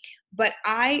 But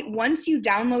once you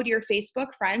download your Facebook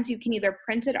friends, you can either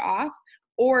print it off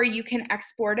or you can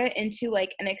export it into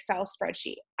like an Excel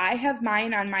spreadsheet. I have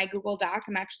mine on my Google Doc.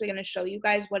 I'm actually going to show you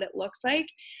guys what it looks like.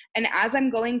 And as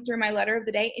I'm going through my letter of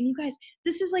the day, and you guys,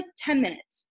 this is like 10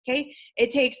 minutes. Okay,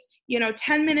 it takes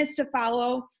 10 minutes to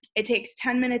follow. It takes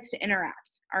 10 minutes to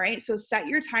interact. All right, so set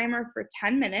your timer for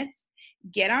 10 minutes,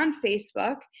 get on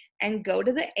Facebook and go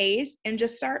to the A's and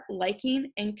just start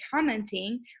liking and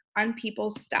commenting on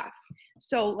people's stuff.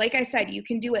 So like I said, you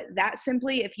can do it that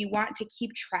simply. If you want to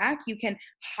keep track, you can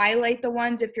highlight the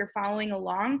ones if you're following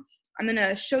along. I'm going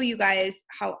to show you guys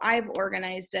how I've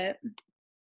organized it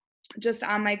just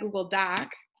on my Google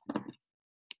Doc.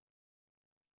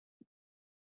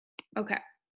 Okay,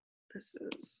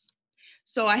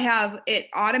 so I have, it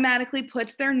automatically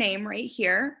puts their name right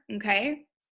here, okay?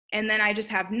 And then I just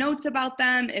have notes about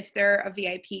them if they're a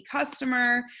VIP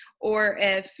customer, or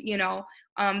if,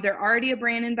 they're already a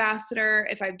brand ambassador,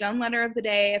 if I've done letter of the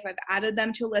day, if I've added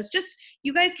them to a list. Just,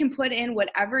 you guys can put in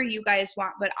whatever you guys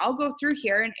want, but I'll go through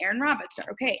here and Aaron Roberts.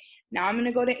 Okay, now I'm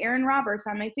gonna go to Aaron Roberts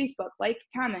on my Facebook, like,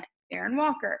 comment, Aaron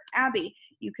Walker, Abby.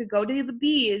 You could go to the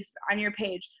B's on your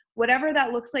page. whatever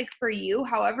that looks like for you,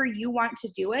 however you want to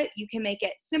do it. You can make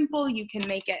it simple. You can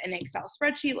make it an Excel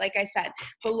spreadsheet. Like I said,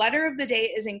 the letter of the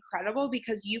day is incredible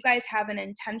because you guys have an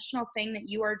intentional thing that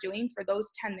you are doing for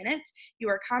those 10 minutes. You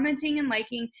are commenting and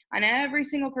liking on every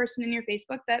single person in your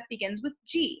Facebook that begins with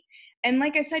G. And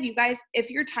like I said, you guys, if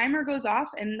your timer goes off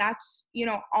and that's,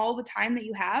 all the time that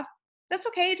you have, that's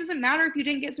okay. It doesn't matter if you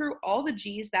didn't get through all the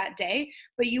G's that day,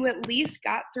 but you at least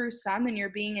got through some and you're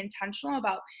being intentional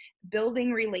about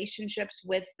building relationships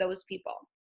with those people.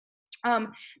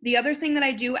 The other thing that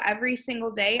I do every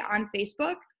single day on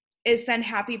Facebook is send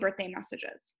happy birthday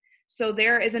messages. So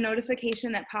there is a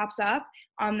notification that pops up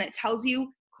that tells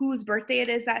you whose birthday it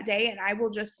is that day, and I will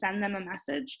just send them a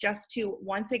message just to,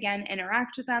 once again,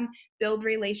 interact with them, build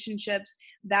relationships.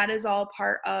 That is all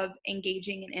part of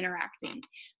engaging and interacting.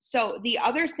 So the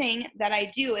other thing that I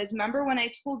do is, remember when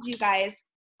I told you guys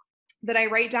that I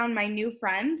write down my new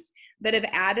friends that have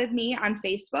added me on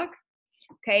Facebook?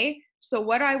 Okay, so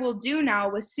what I will do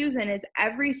now with Susan is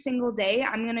every single day,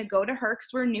 I'm going to go to her because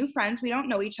we're new friends. We don't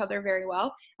know each other very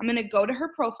well. I'm going to go to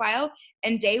her profile,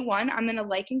 and day 1, I'm going to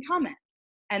like and comment.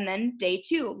 And then day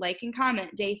 2, like and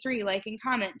comment. Day 3, like and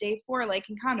comment. Day 4, like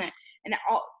and comment. And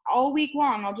all week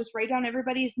long, I'll just write down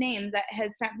everybody's name that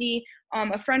has sent me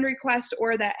a friend request,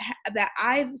 or that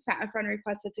I've sent a friend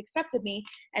request that's accepted me.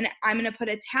 And I'm going to put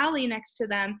a tally next to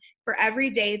them for every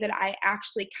day that I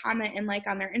actually comment and like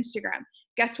on their Instagram.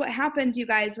 Guess what happens, you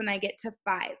guys, when I get to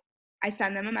 5? I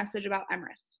send them a message about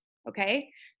Emrys. Okay,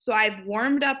 so I've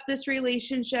warmed up this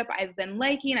relationship. I've been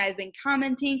liking, I've been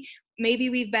commenting.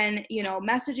 Maybe we've been,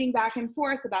 messaging back and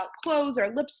forth about clothes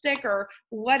or lipstick or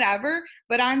whatever.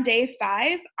 But on day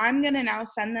 5, I'm going to now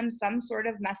send them some sort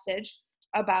of message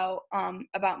about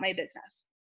my business.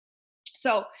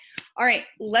 So, all right,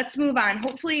 let's move on.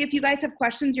 Hopefully, if you guys have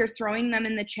questions, you're throwing them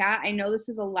in the chat. I know this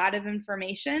is a lot of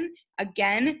information.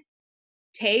 Again,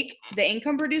 take the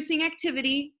income producing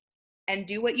activity and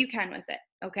do what you can with it.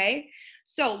 Okay,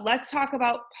 so let's talk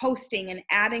about posting and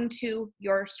adding to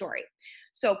your story.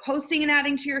 So posting and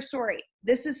adding to your story.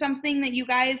 This is something that you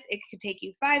guys, it could take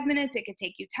you 5 minutes, it could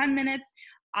take you 10 minutes.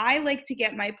 I like to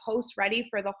get my posts ready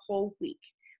for the whole week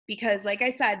because, like I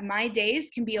said, my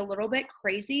days can be a little bit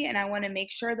crazy and I want to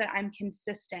make sure that I'm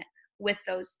consistent with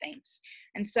those things.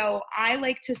 And so I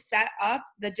like to set up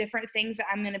the different things that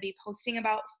I'm going to be posting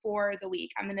about for the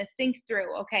week. I'm going to think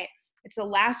through, okay, it's the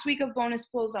last week of bonus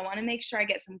pools. I want to make sure I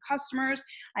get some customers.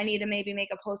 I need to maybe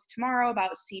make a post tomorrow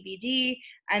about CBD.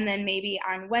 And then maybe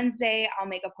on Wednesday, I'll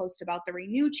make a post about the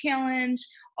Renew Challenge,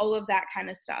 all of that kind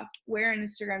of stuff. Where on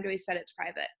Instagram do we set it to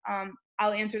private?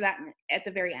 I'll answer that at the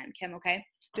very end, Kim, okay?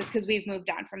 Just because we've moved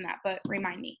on from that, but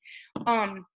remind me.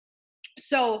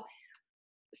 So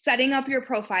setting up your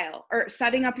profile or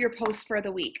setting up your post for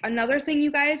the week. Another thing, you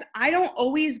guys, I don't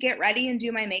always get ready and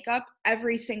do my makeup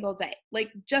every single day,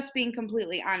 like just being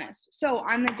completely honest. So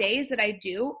on the days that I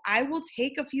do, I will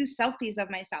take a few selfies of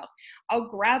myself. I'll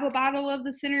grab a bottle of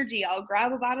the Synergy, I'll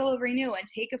grab a bottle of Renew and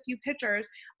take a few pictures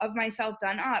of myself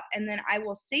done up. And then I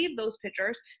will save those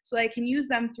pictures so I can use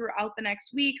them throughout the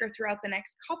next week or throughout the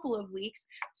next couple of weeks,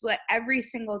 so that every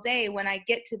single day when I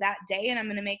get to that day and I'm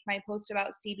going to make my post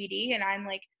about CBD and I'm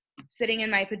like sitting in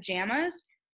my pajamas,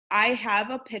 I have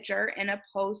a picture and a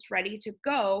post ready to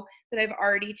go that I've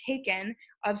already taken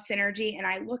of Synergy and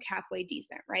I look halfway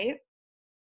decent, right?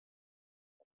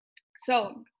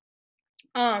 So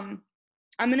I'm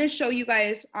going to show you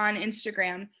guys on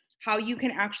Instagram how you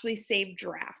can actually save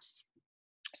drafts.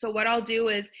 So what I'll do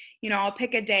is, I'll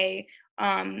pick a day,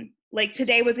 like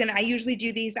today I usually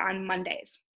do these on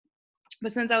Mondays.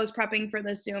 But since I was prepping for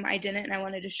this Zoom, I didn't, and I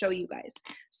wanted to show you guys.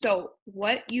 So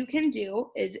what you can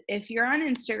do is, if you're on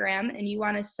Instagram and you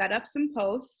want to set up some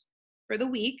posts for the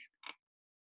week,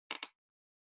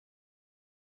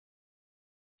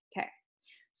 okay,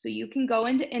 so you can go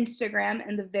into Instagram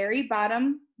and the very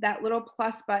bottom, that little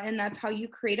plus button, that's how you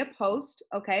create a post,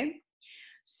 okay?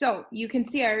 So you can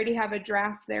see I already have a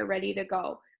draft there ready to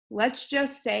go. Let's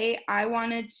just say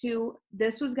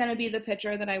this was going to be the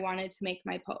picture that I wanted to make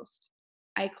my post.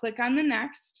 I click on the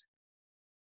next,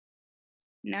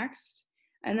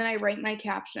 and then I write my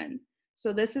caption.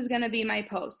 So this is going to be my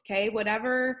post, okay?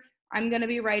 Whatever I'm going to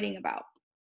be writing about.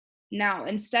 Now,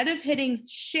 instead of hitting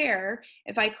share,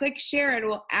 if I click share, it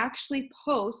will actually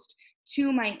post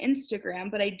to my Instagram,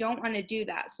 but I don't want to do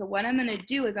that. So what I'm going to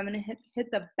do is I'm going to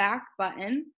hit the back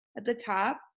button at the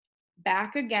top,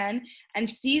 back again, and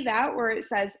see that where it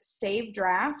says save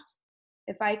draft.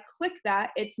 If I click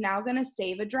that, it's now going to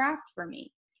save a draft for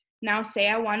me. Now say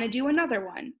I want to do another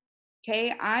one.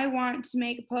 Okay, I want to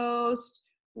make a post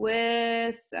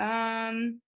with, I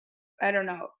don't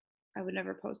know, I would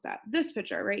never post that. This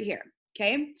picture right here,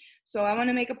 okay? So I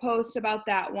wanna make a post about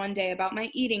that one day, about my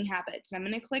eating habits. I'm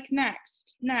gonna click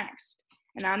next, next,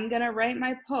 and I'm gonna write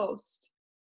my post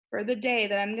for the day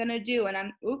that I'm gonna do,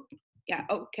 and yeah,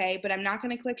 okay, but I'm not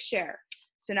gonna click share.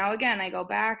 So now again, I go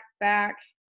back,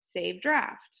 save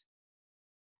draft.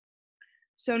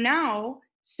 So now,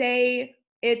 say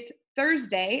it's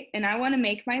Thursday and I wanna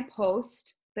make my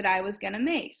post that I was gonna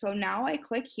make. So now I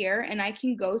click here and I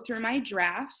can go through my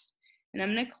drafts and I'm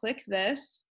gonna click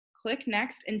this, click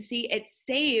next, and see it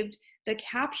saved the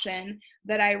caption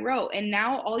that I wrote. And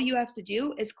now all you have to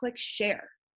do is click share.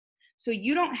 So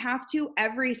you don't have to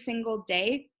every single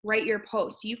day write your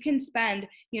post. You can spend,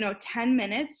 10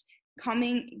 minutes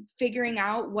figuring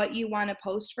out what you want to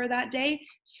post for that day,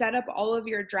 set up all of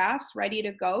your drafts ready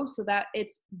to go so that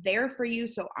it's there for you.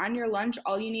 So on your lunch,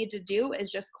 all you need to do is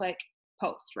just click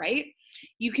post, right?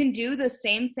 You can do the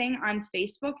same thing on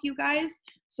Facebook, you guys.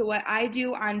 So what I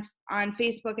do on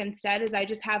Facebook instead is I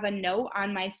just have a note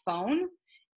on my phone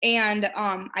and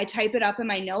I type it up in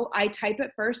my note. I type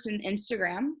it first in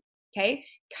Instagram. Okay,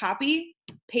 copy,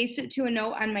 paste it to a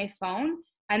note on my phone,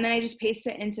 and then I just paste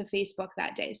it into Facebook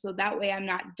that day. So that way I'm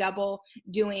not double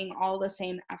doing all the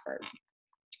same effort.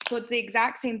 So it's the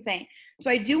exact same thing. So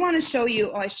I do want to show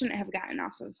you, I shouldn't have gotten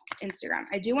off of Instagram.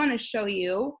 I do want to show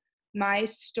you my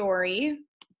story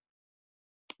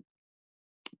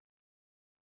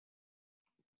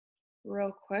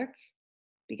real quick,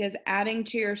 because adding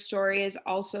to your story is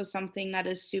also something that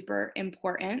is super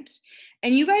important.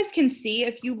 And you guys can see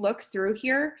if you look through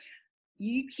here,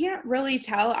 you can't really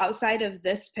tell outside of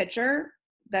this picture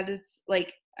that it's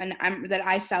like that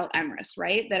I sell Emrys,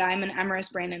 right? That I'm an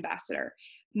Emrys brand ambassador.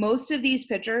 Most of these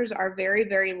pictures are very,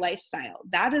 very lifestyle.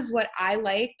 That is what I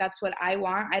like. That's what I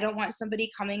want. I don't want somebody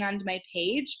coming onto my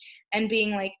page and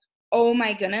being like, oh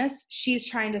my goodness, she's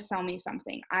trying to sell me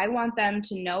something. I want them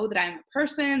to know that I'm a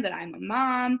person, that I'm a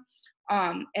mom,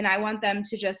 and I want them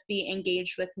to just be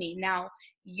engaged with me. Now,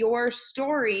 your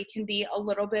story can be a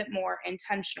little bit more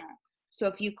intentional. So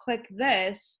if you click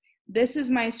this is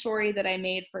my story that I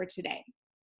made for today,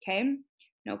 okay?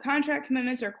 No contract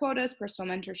commitments or quotas,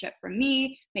 personal mentorship from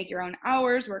me, make your own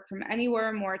hours, work from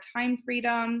anywhere, more time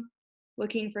freedom,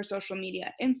 looking for social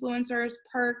media influencers,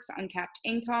 perks, uncapped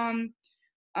income.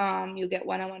 You'll get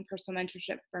one-on-one personal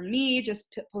mentorship from me, just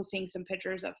posting some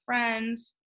pictures of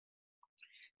friends.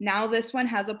 Now this one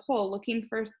has a poll, looking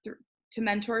for to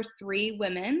mentor 3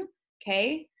 women,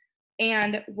 okay?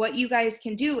 And what you guys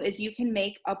can do is you can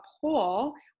make a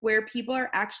poll where people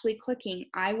are actually clicking,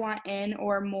 I want in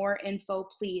or more info,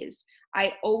 please.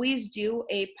 I always do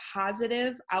a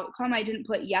positive outcome. I didn't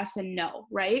put yes and no,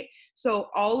 right? So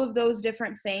all of those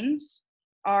different things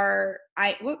are,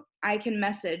 I can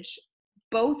message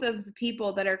both of the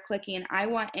people that are clicking, I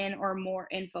want in or more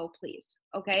info, please,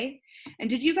 okay? And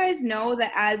did you guys know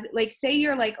that as, like, say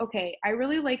you're like, okay, I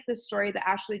really like this story that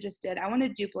Ashley just did. I want to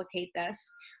duplicate this.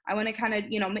 I want to kind of,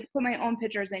 put my own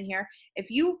pictures in here.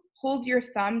 If you hold your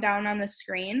thumb down on the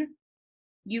screen,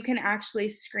 you can actually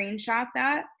screenshot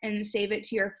that and save it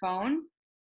to your phone.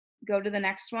 Go to the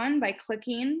next one by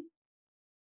clicking.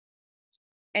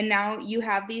 And now you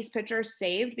have these pictures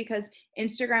saved because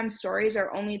Instagram stories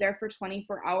are only there for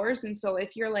 24 hours. And so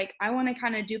if you're like, I want to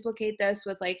kind of duplicate this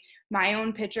with like my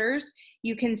own pictures,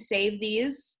 you can save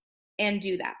these and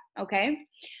do that. Okay.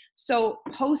 So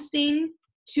posting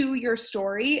to your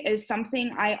story is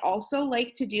something I also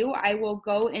like to do. I will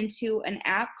go into an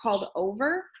app called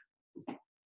Over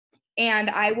and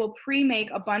I will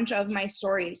pre-make a bunch of my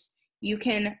stories. You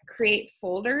can create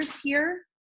folders here.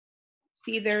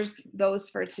 See, there's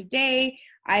those for today.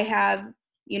 I have,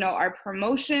 our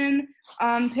promotion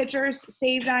pictures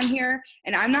saved on here.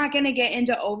 And I'm not going to get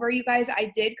into Over, you guys.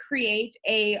 I did create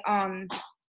a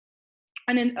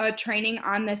training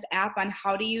on this app on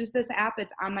how to use this app.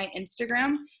 It's on my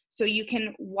Instagram. So you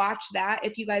can watch that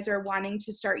if you guys are wanting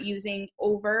to start using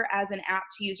Over as an app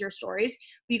to use your stories.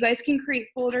 But you guys can create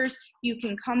folders. You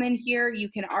can come in here.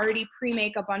 You can already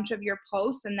pre-make a bunch of your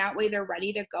posts and that way they're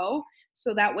ready to go.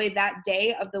 So that way that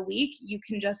day of the week, you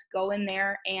can just go in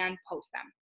there and post them,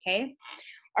 okay?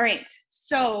 All right,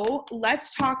 so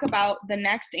let's talk about the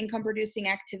next income producing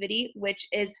activity, which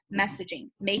is messaging,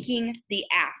 making the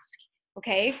ask.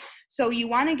 Okay, so you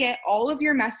want to get all of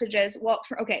your messages.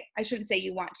 I shouldn't say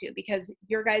you want to, because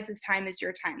your guys' time is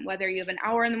your time, whether you have an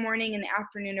hour in the morning, in the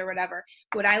afternoon, or whatever.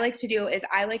 What I like to do is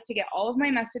I like to get all of my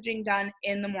messaging done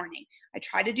in the morning. I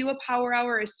try to do a power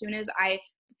hour as soon as I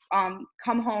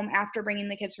come home after bringing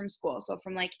the kids from school. So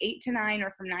from like 8 to 9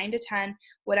 or from 9 to 10,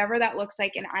 whatever that looks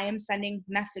like. And I am sending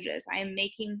messages. I am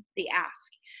making the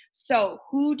ask. So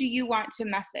who do you want to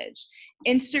message?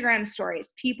 Instagram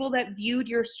stories, people that viewed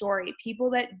your story, people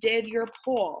that did your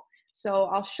poll. So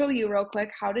I'll show you real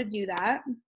quick how to do that,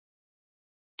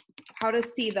 how to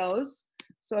see those.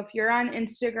 So if you're on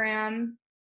Instagram,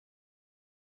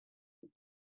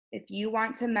 if you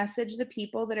want to message the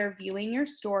people that are viewing your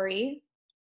story,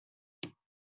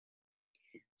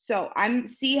 so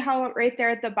see how right there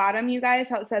at the bottom, you guys,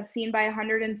 how it says seen by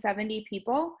 170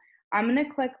 people. I'm going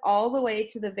to click all the way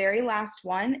to the very last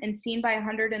one and seen by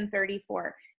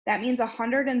 134. That means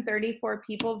 134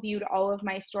 people viewed all of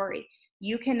my story.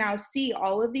 You can now see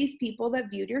all of these people that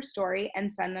viewed your story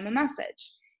and send them a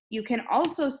message. You can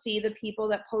also see the people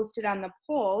that posted on the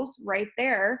polls right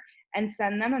there and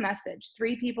send them a message.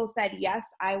 3 people said, yes,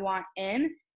 I want in,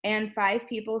 and 5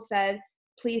 people said,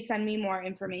 please send me more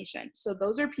information. So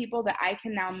those are people that I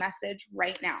can now message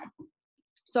right now.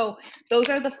 So those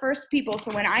are the first people.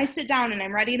 So when I sit down and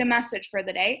I'm ready to message for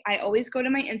the day, I always go to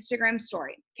my Instagram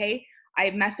story, okay?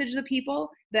 I message the people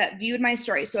that viewed my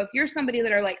story. So if you're somebody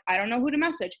that are like, I don't know who to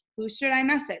message, who should I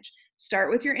message?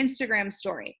 Start with your Instagram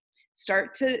story.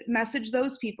 Start to message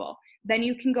those people. Then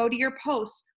you can go to your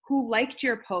posts. Who liked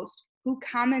your post? Who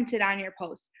commented on your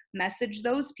post? Message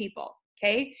those people,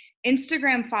 okay?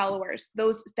 Instagram followers,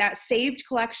 that saved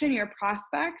collection, your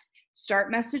prospects,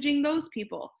 start messaging those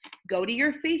people. Go to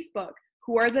your Facebook.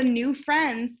 Who are the new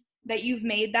friends that you've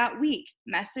made that week?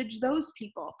 Message those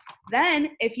people.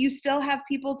 Then if you still have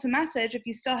people to message, if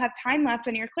you still have time left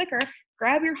on your clicker,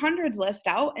 grab your hundreds list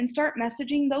out and start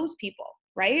messaging those people,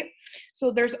 right?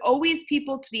 So there's always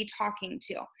people to be talking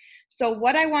to. So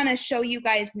what I want to show you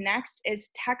guys next is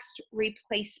text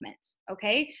replacement,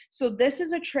 okay? So this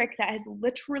is a trick that has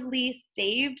literally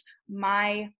saved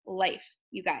my life,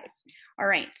 you guys. All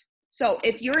right, so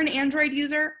if you're an Android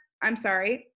user, I'm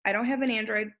sorry, I don't have an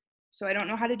Android, so I don't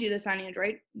know how to do this on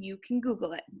Android. You can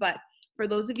Google it, but for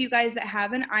those of you guys that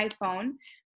have an iPhone,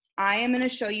 I am going to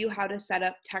show you how to set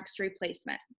up text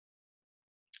replacement.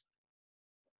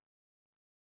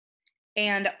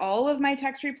 And all of my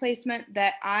text replacement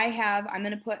that I have, I'm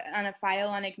going to put on a file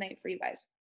on Ignite for you guys.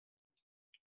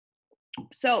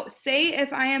 So say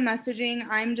if I am messaging,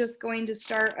 I'm just going to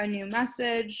start a new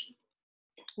message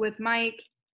with Mike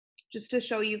just to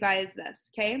show you guys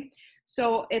this, okay?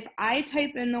 So if I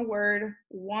type in the word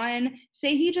one,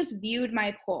 say he just viewed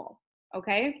my poll,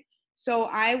 okay? So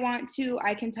I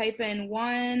can type in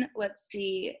one, let's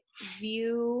see,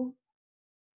 view,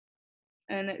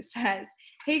 and it says,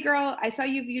 hey girl, I saw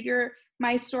you viewed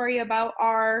my story about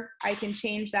I can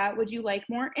change that. Would you like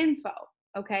more info?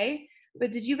 Okay.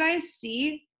 But did you guys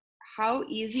see how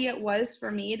easy it was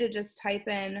for me to just type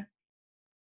in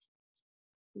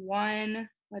one,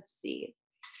 let's see,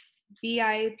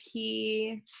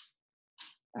 VIP,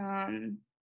 VIP.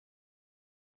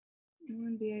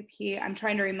 I'm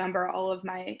trying to remember all of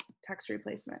my text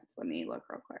replacements. Let me look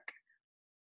real quick.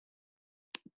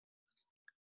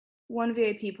 One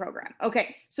VIP program.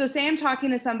 Okay, so say I'm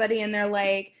talking to somebody and they're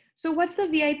like, so what's the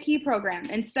VIP program?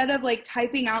 Instead of like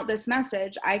typing out this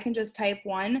message, I can just type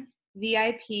one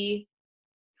VIP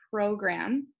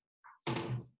program,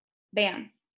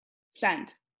 bam,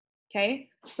 send. Okay,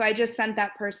 so I just sent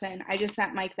that person, I just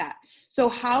sent Mike that. So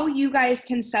how you guys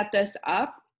can set this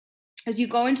up is you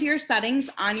go into your settings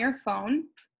on your phone,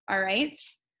 all right,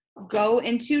 go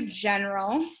into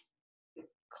general,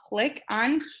 click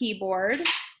on keyboard,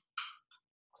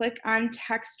 click on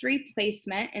text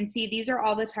replacement, and see these are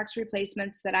all the text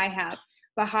replacements that I have.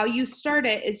 But how you start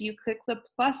it is you click the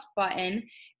plus button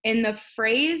and the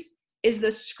phrase is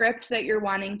the script that you're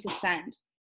wanting to send.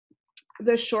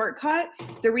 The shortcut,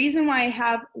 the reason why I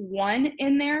have one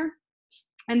in there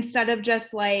instead of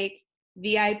just like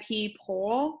VIP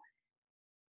poll,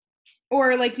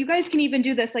 or like you guys can even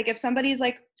do this, like if somebody's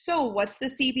like, so what's the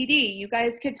CBD? You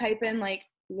guys could type in like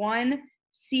one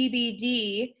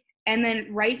CBD and then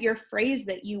write your phrase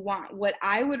that you want. What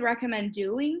I would recommend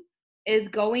doing is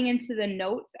going into the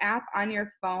notes app on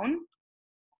your phone,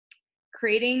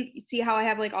 see how I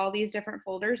have like all these different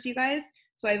folders, you guys?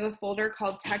 So I have a folder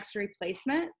called text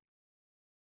replacement,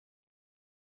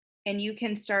 and you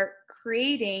can start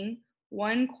creating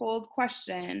one cold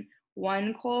question,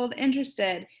 one cold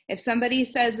interested. If somebody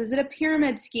says, is it a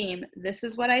pyramid scheme? This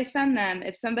is what I send them.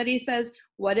 If somebody says,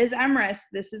 what is MRIS?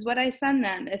 This is what I send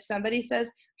them. If somebody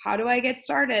says, how do I get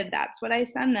started? That's what I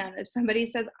send them. If somebody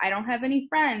says, I don't have any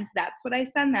friends, that's what I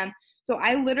send them. So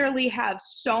I literally have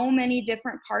so many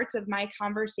different parts of my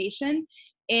conversation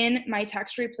in my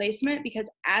text replacement, because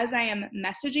as I am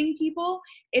messaging people,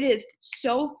 it is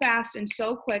so fast and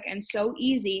so quick and so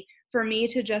easy for me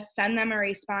to just send them a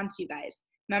response, you guys.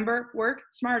 Remember, work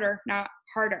smarter, not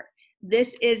harder.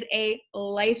 this is a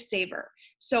lifesaver.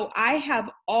 So I have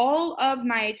all of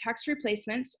my text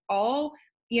replacements all,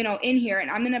 in here, and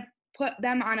I'm going to put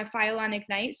them on a file on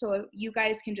Ignite. So you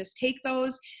guys can just take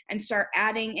those and start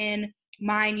adding in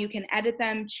mine. You can edit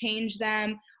them, change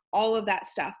them, all of that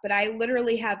stuff. But I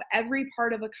literally have every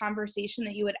part of a conversation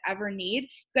that you would ever need.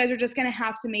 You guys are just going to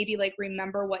have to maybe like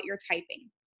remember what you're typing.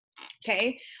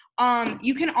 Okay.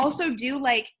 You can also do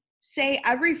like, say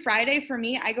every Friday for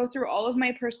me, I go through all of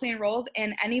my personally enrolled,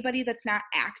 and anybody that's not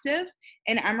active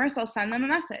in Emrys, I'll send them a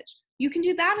message. You can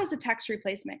do that as a text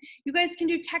replacement. You guys can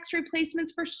do text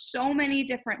replacements for so many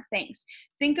different things.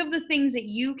 Think of the things that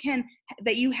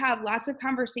you have lots of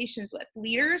conversations with.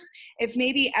 Leaders, if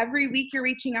maybe every week you're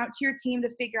reaching out to your team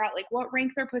to figure out like what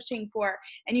rank they're pushing for,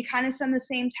 and you kind of send the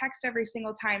same text every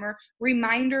single time, or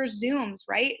reminders, Zooms,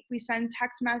 right? If we send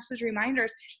text message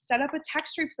reminders, set up a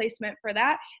text replacement for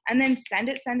that, and then send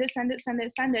it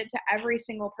to every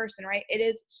single person, right? It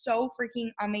is so freaking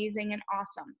amazing and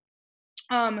awesome.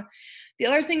 The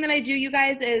other thing that I do, you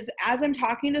guys, is as I'm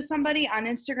talking to somebody on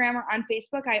Instagram or on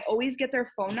Facebook, I always get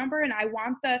their phone number, and I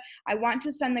want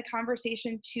to send the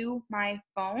conversation to my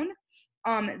phone.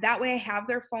 That way I have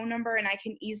their phone number and I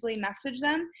can easily message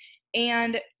them,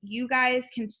 and you guys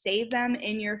can save them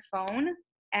in your phone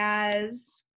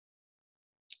as,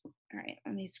 all right,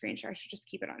 let me screen share. I should just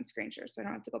keep it on screen share so I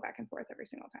don't have to go back and forth every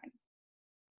single time.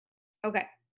 Okay.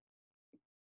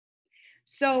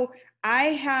 So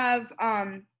I have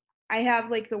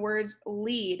like the words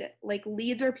lead, like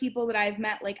leads are people that I've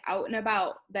met like out and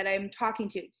about that I'm talking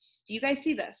to. Do you guys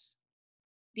see this?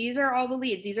 These are all the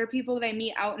leads. These are people that I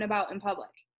meet out and about in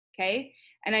public. Okay.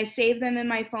 And I save them in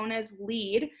my phone as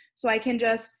lead. So I can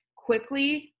just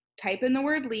quickly type in the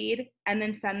word lead and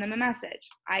then send them a message.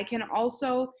 I can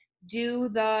also do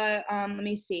the, let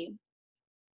me see.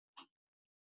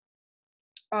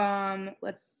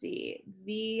 Let's see,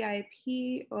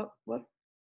 VIP,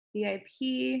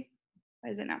 VIP, why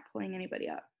is it not pulling anybody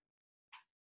up?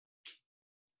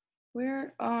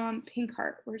 Where, pink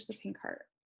heart, where's the pink heart?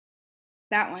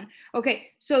 That one. Okay,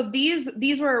 so these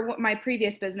were what my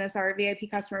previous business, our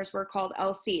VIP customers were called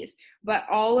LCs, but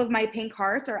all of my pink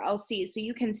hearts are LCs. So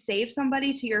you can save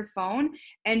somebody to your phone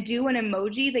and do an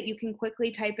emoji that you can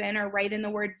quickly type in or write in the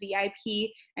word VIP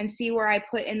and see where I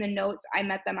put in the notes. I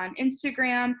met them on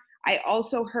Instagram. I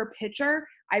also, her picture,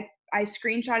 I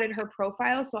screenshotted her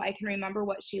profile so I can remember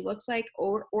what she looks like,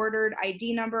 or ordered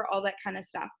ID number, all that kind of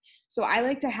stuff. So I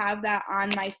like to have that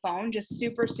on my phone, just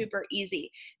super, super easy.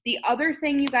 The other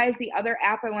thing, you guys, the other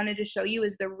app I wanted to show you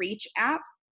is the Reach app.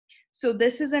 So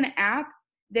this is an app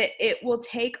that it will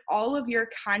take all of your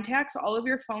contacts, all of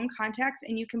your phone contacts,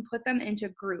 and you can put them into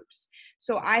groups.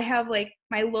 So I have like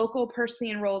my local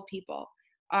personally enrolled people,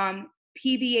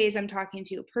 PBAs I'm talking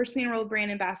to, personally enrolled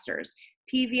brand ambassadors,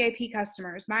 PVIP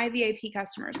customers, my VIP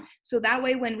customers. So that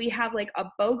way when we have like a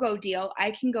BOGO deal,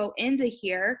 I can go into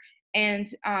here and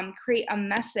create a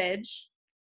message.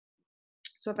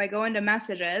 So if I go into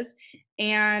messages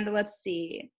and let's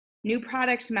see, new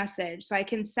product message. So I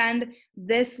can send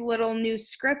this little new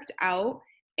script out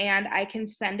and I can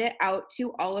send it out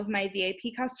to all of my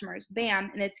VIP customers, bam,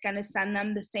 and it's gonna send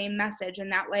them the same message.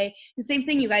 And that way, the same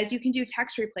thing, you guys, you can do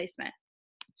text replacement.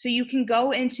 So you can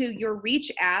go into your Reach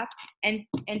app and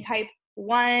type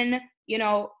one,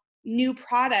 new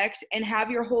product and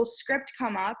have your whole script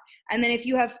come up. And then if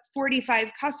you have 45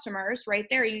 customers right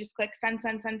there, you just click send,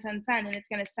 and it's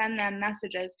going to send them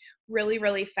messages really,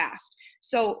 really fast.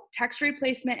 So text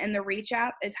replacement in the Reach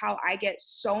app is how I get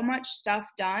so much stuff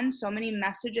done, so many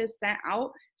messages sent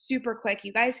out super quick.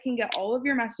 You guys can get all of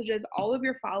your messages, all of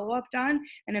your follow-up done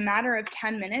in a matter of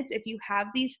 10 minutes if you have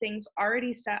these things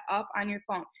already set up on your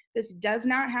phone. This does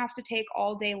not have to take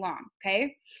all day long,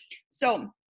 okay? So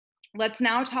let's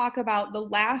now talk about the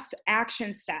last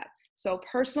action step. So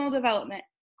personal development,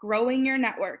 growing your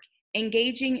network,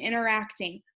 engaging,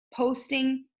 interacting,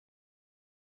 posting,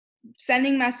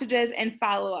 sending messages, and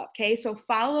follow up, okay? So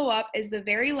follow up is the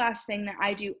very last thing that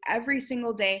I do every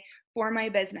single day for my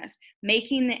business.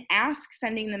 Making the ask,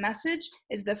 sending the message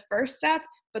is the first step,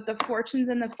 but the fortune's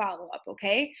in the follow-up,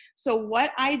 okay? So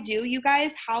what I do, you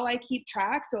guys, how I keep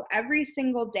track, so every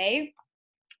single day,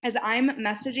 as I'm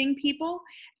messaging people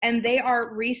and they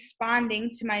are responding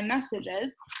to my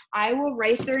messages, I will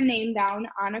write their name down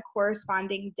on a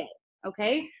corresponding day,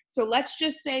 okay? So let's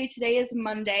just say today is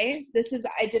Monday.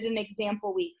 I did an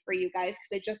example week for you guys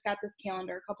because I just got this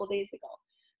calendar a couple days ago.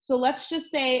 So let's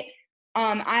just say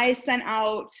I sent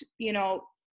out,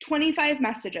 25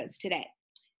 messages today.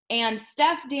 And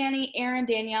Steph, Danny, Aaron,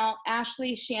 Danielle,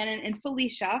 Ashley, Shannon, and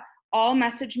Felicia all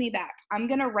message me back. I'm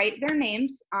gonna write their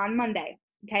names on Monday.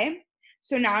 Okay,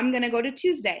 So now I'm going to go to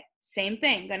Tuesday. Same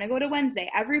thing. Going to go to Wednesday.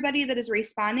 Everybody that is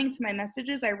responding to my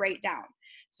messages, I write down.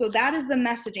 So that is the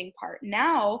messaging part.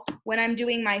 Now, when I'm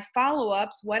doing my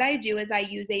follow-ups, what I do is I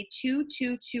use a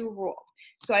 2-2-2 rule.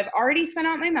 So I've already sent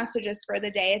out my messages for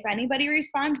the day. If anybody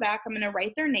responds back, I'm going to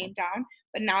write their name down.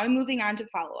 But now I'm moving on to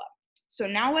follow-up. So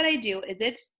now what I do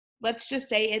is let's just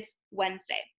say it's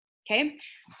Wednesday. Okay,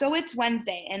 so it's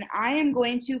Wednesday, and I am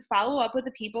going to follow up with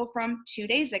the people from 2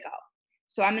 days ago.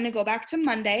 So I'm going to go back to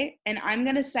Monday, and I'm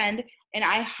going to send, and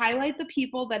I highlight the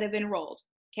people that have enrolled.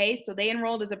 Okay, so they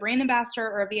enrolled as a brand ambassador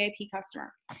or a VIP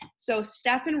customer. So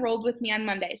Steph enrolled with me on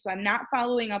Monday, so I'm not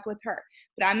following up with her,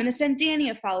 but I'm going to send Danny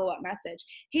a follow-up message.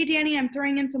 Hey, Danny, I'm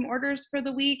throwing in some orders for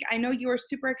the week. I know you are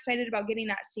super excited about getting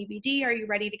that CBD. Are you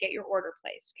ready to get your order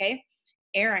placed? Okay.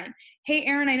 Aaron. Hey,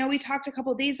 Aaron, I know we talked a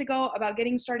couple days ago about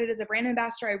getting started as a brand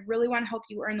ambassador. I really want to help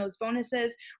you earn those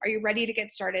bonuses. Are you ready to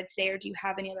get started today, or do you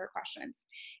have any other questions?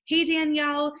 Hey,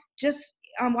 Danielle, just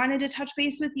wanted to touch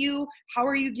base with you. How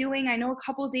are you doing? I know a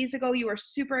couple of days ago you were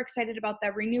super excited about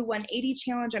that Renew 180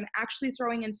 challenge. I'm actually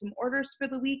throwing in some orders for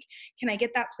the week. Can I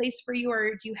get that placed for you,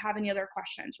 or do you have any other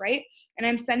questions, right? And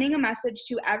I'm sending a message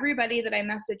to everybody that I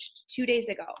messaged 2 days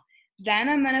ago. Then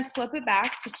I'm going to flip it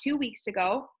back to 2 weeks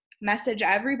ago, message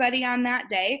everybody on that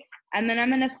day, and then I'm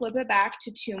going to flip it back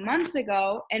to 2 months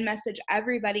ago and message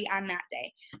everybody on that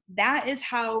day. That is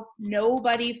how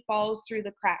nobody falls through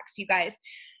the cracks, you guys.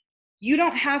 You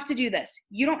don't have to do this.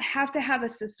 You don't have to have a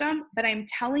system, but I'm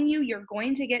telling you, you're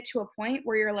going to get to a point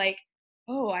where you're like,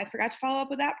 oh, I forgot to follow up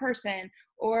with that person,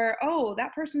 or, oh,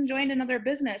 that person joined another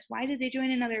business. Why did they join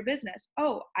another business?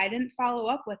 Oh, I didn't follow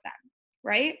up with them,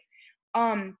 right?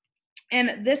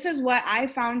 And this is what I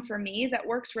found for me that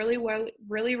works really well,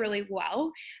 really well,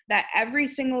 that every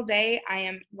single day I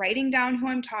am writing down who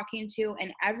I'm talking to,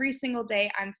 and every single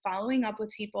day I'm following up with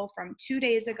people from 2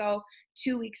 days ago,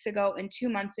 2 weeks ago, and 2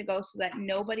 months ago, so that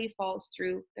nobody falls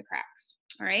through the cracks.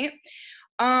 All right.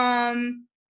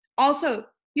 Also,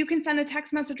 you can send a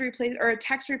text message or a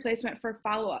text replacement for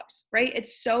follow-ups, right?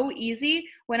 It's so easy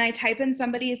when I type in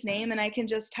somebody's name, and I can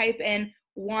just type in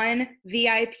one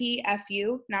VIP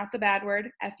FU, not the bad word.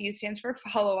 FU stands for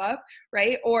follow-up,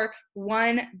 right? Or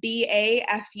one BA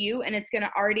FU, and it's going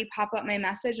to already pop up my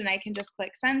message, and I can just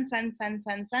click send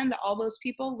to all those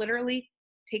people. Literally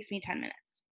takes me 10 minutes.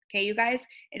 Okay, you guys,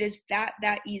 it is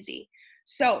that easy.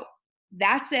 So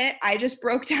that's it. I just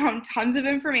broke down tons of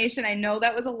information. I know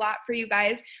that was a lot for you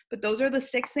guys, but those are the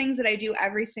 6 things that I do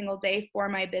every single day for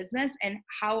my business and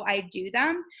how I do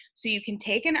them. So you can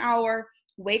take an hour,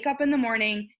 wake up in the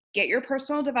morning, get your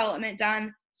personal development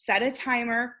done, set a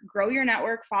timer, grow your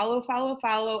network,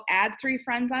 follow, add 3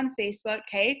 friends on Facebook,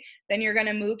 okay? Then you're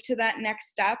gonna move to that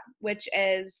next step, which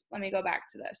is, let me go back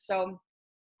to this. So,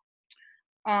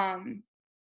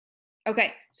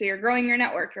 okay, so you're growing your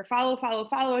network, you're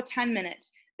follow, 10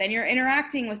 minutes. Then you're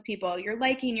interacting with people, you're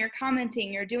liking, you're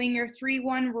commenting, you're doing your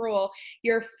 3-1 rule,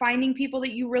 you're finding people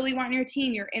that you really want in your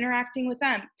team, you're interacting with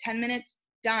them, 10 minutes,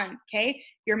 done, okay?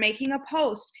 You're making a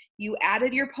post, you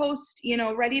added your post,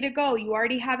 ready to go, you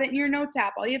already have it in your notes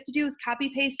app, all you have to do is copy,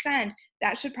 paste, send.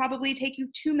 That should probably take you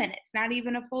 2 minutes, not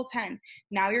even a full 10.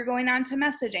 Now you're going on to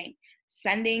messaging,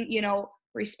 sending,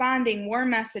 responding, warm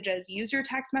messages, use your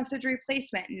text message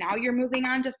replacement. Now you're moving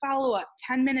on to follow-up,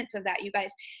 10 minutes of that, you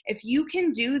guys. If you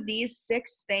can do these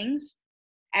 6 things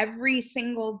every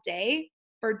single day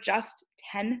for just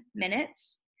 10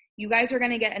 minutes, you guys are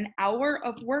going to get an hour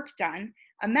of work done.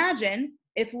 Imagine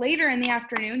if later in the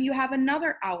afternoon you have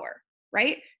another hour,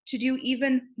 right, to do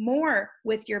even more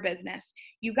with your business.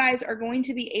 You guys are going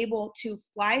to be able to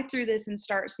fly through this and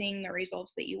start seeing the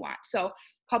results that you want. So a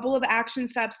couple of action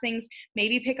steps, things,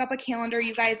 maybe pick up a calendar.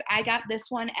 You guys, I got this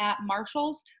one at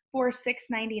Marshall's for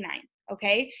 $6.99.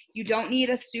 Okay, you don't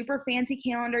need a super fancy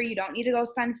calendar. You don't need to go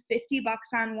spend $50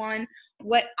 on one.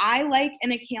 What I like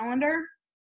in a calendar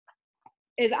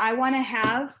is I want to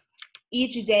have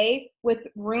each day with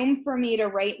room for me to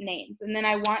write names. And then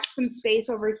I want some space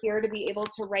over here to be able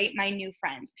to write my new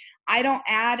friends. I don't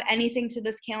add anything to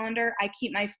this calendar. I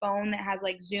keep my phone that has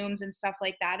like Zooms and stuff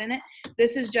like that in it.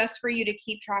 This is just for you to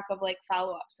keep track of like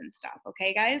follow-ups and stuff.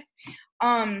 Okay, guys?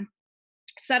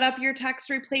 Set up your text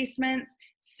replacements,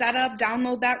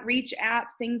 download that Reach app,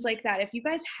 things like that. If you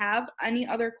guys have any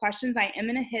other questions, I am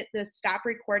going to hit the stop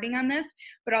recording on this,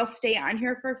 but I'll stay on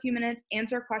here for a few minutes,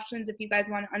 answer questions. If you guys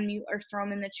want to unmute or throw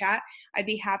them in the chat, I'd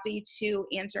be happy to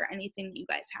answer anything that you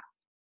guys have.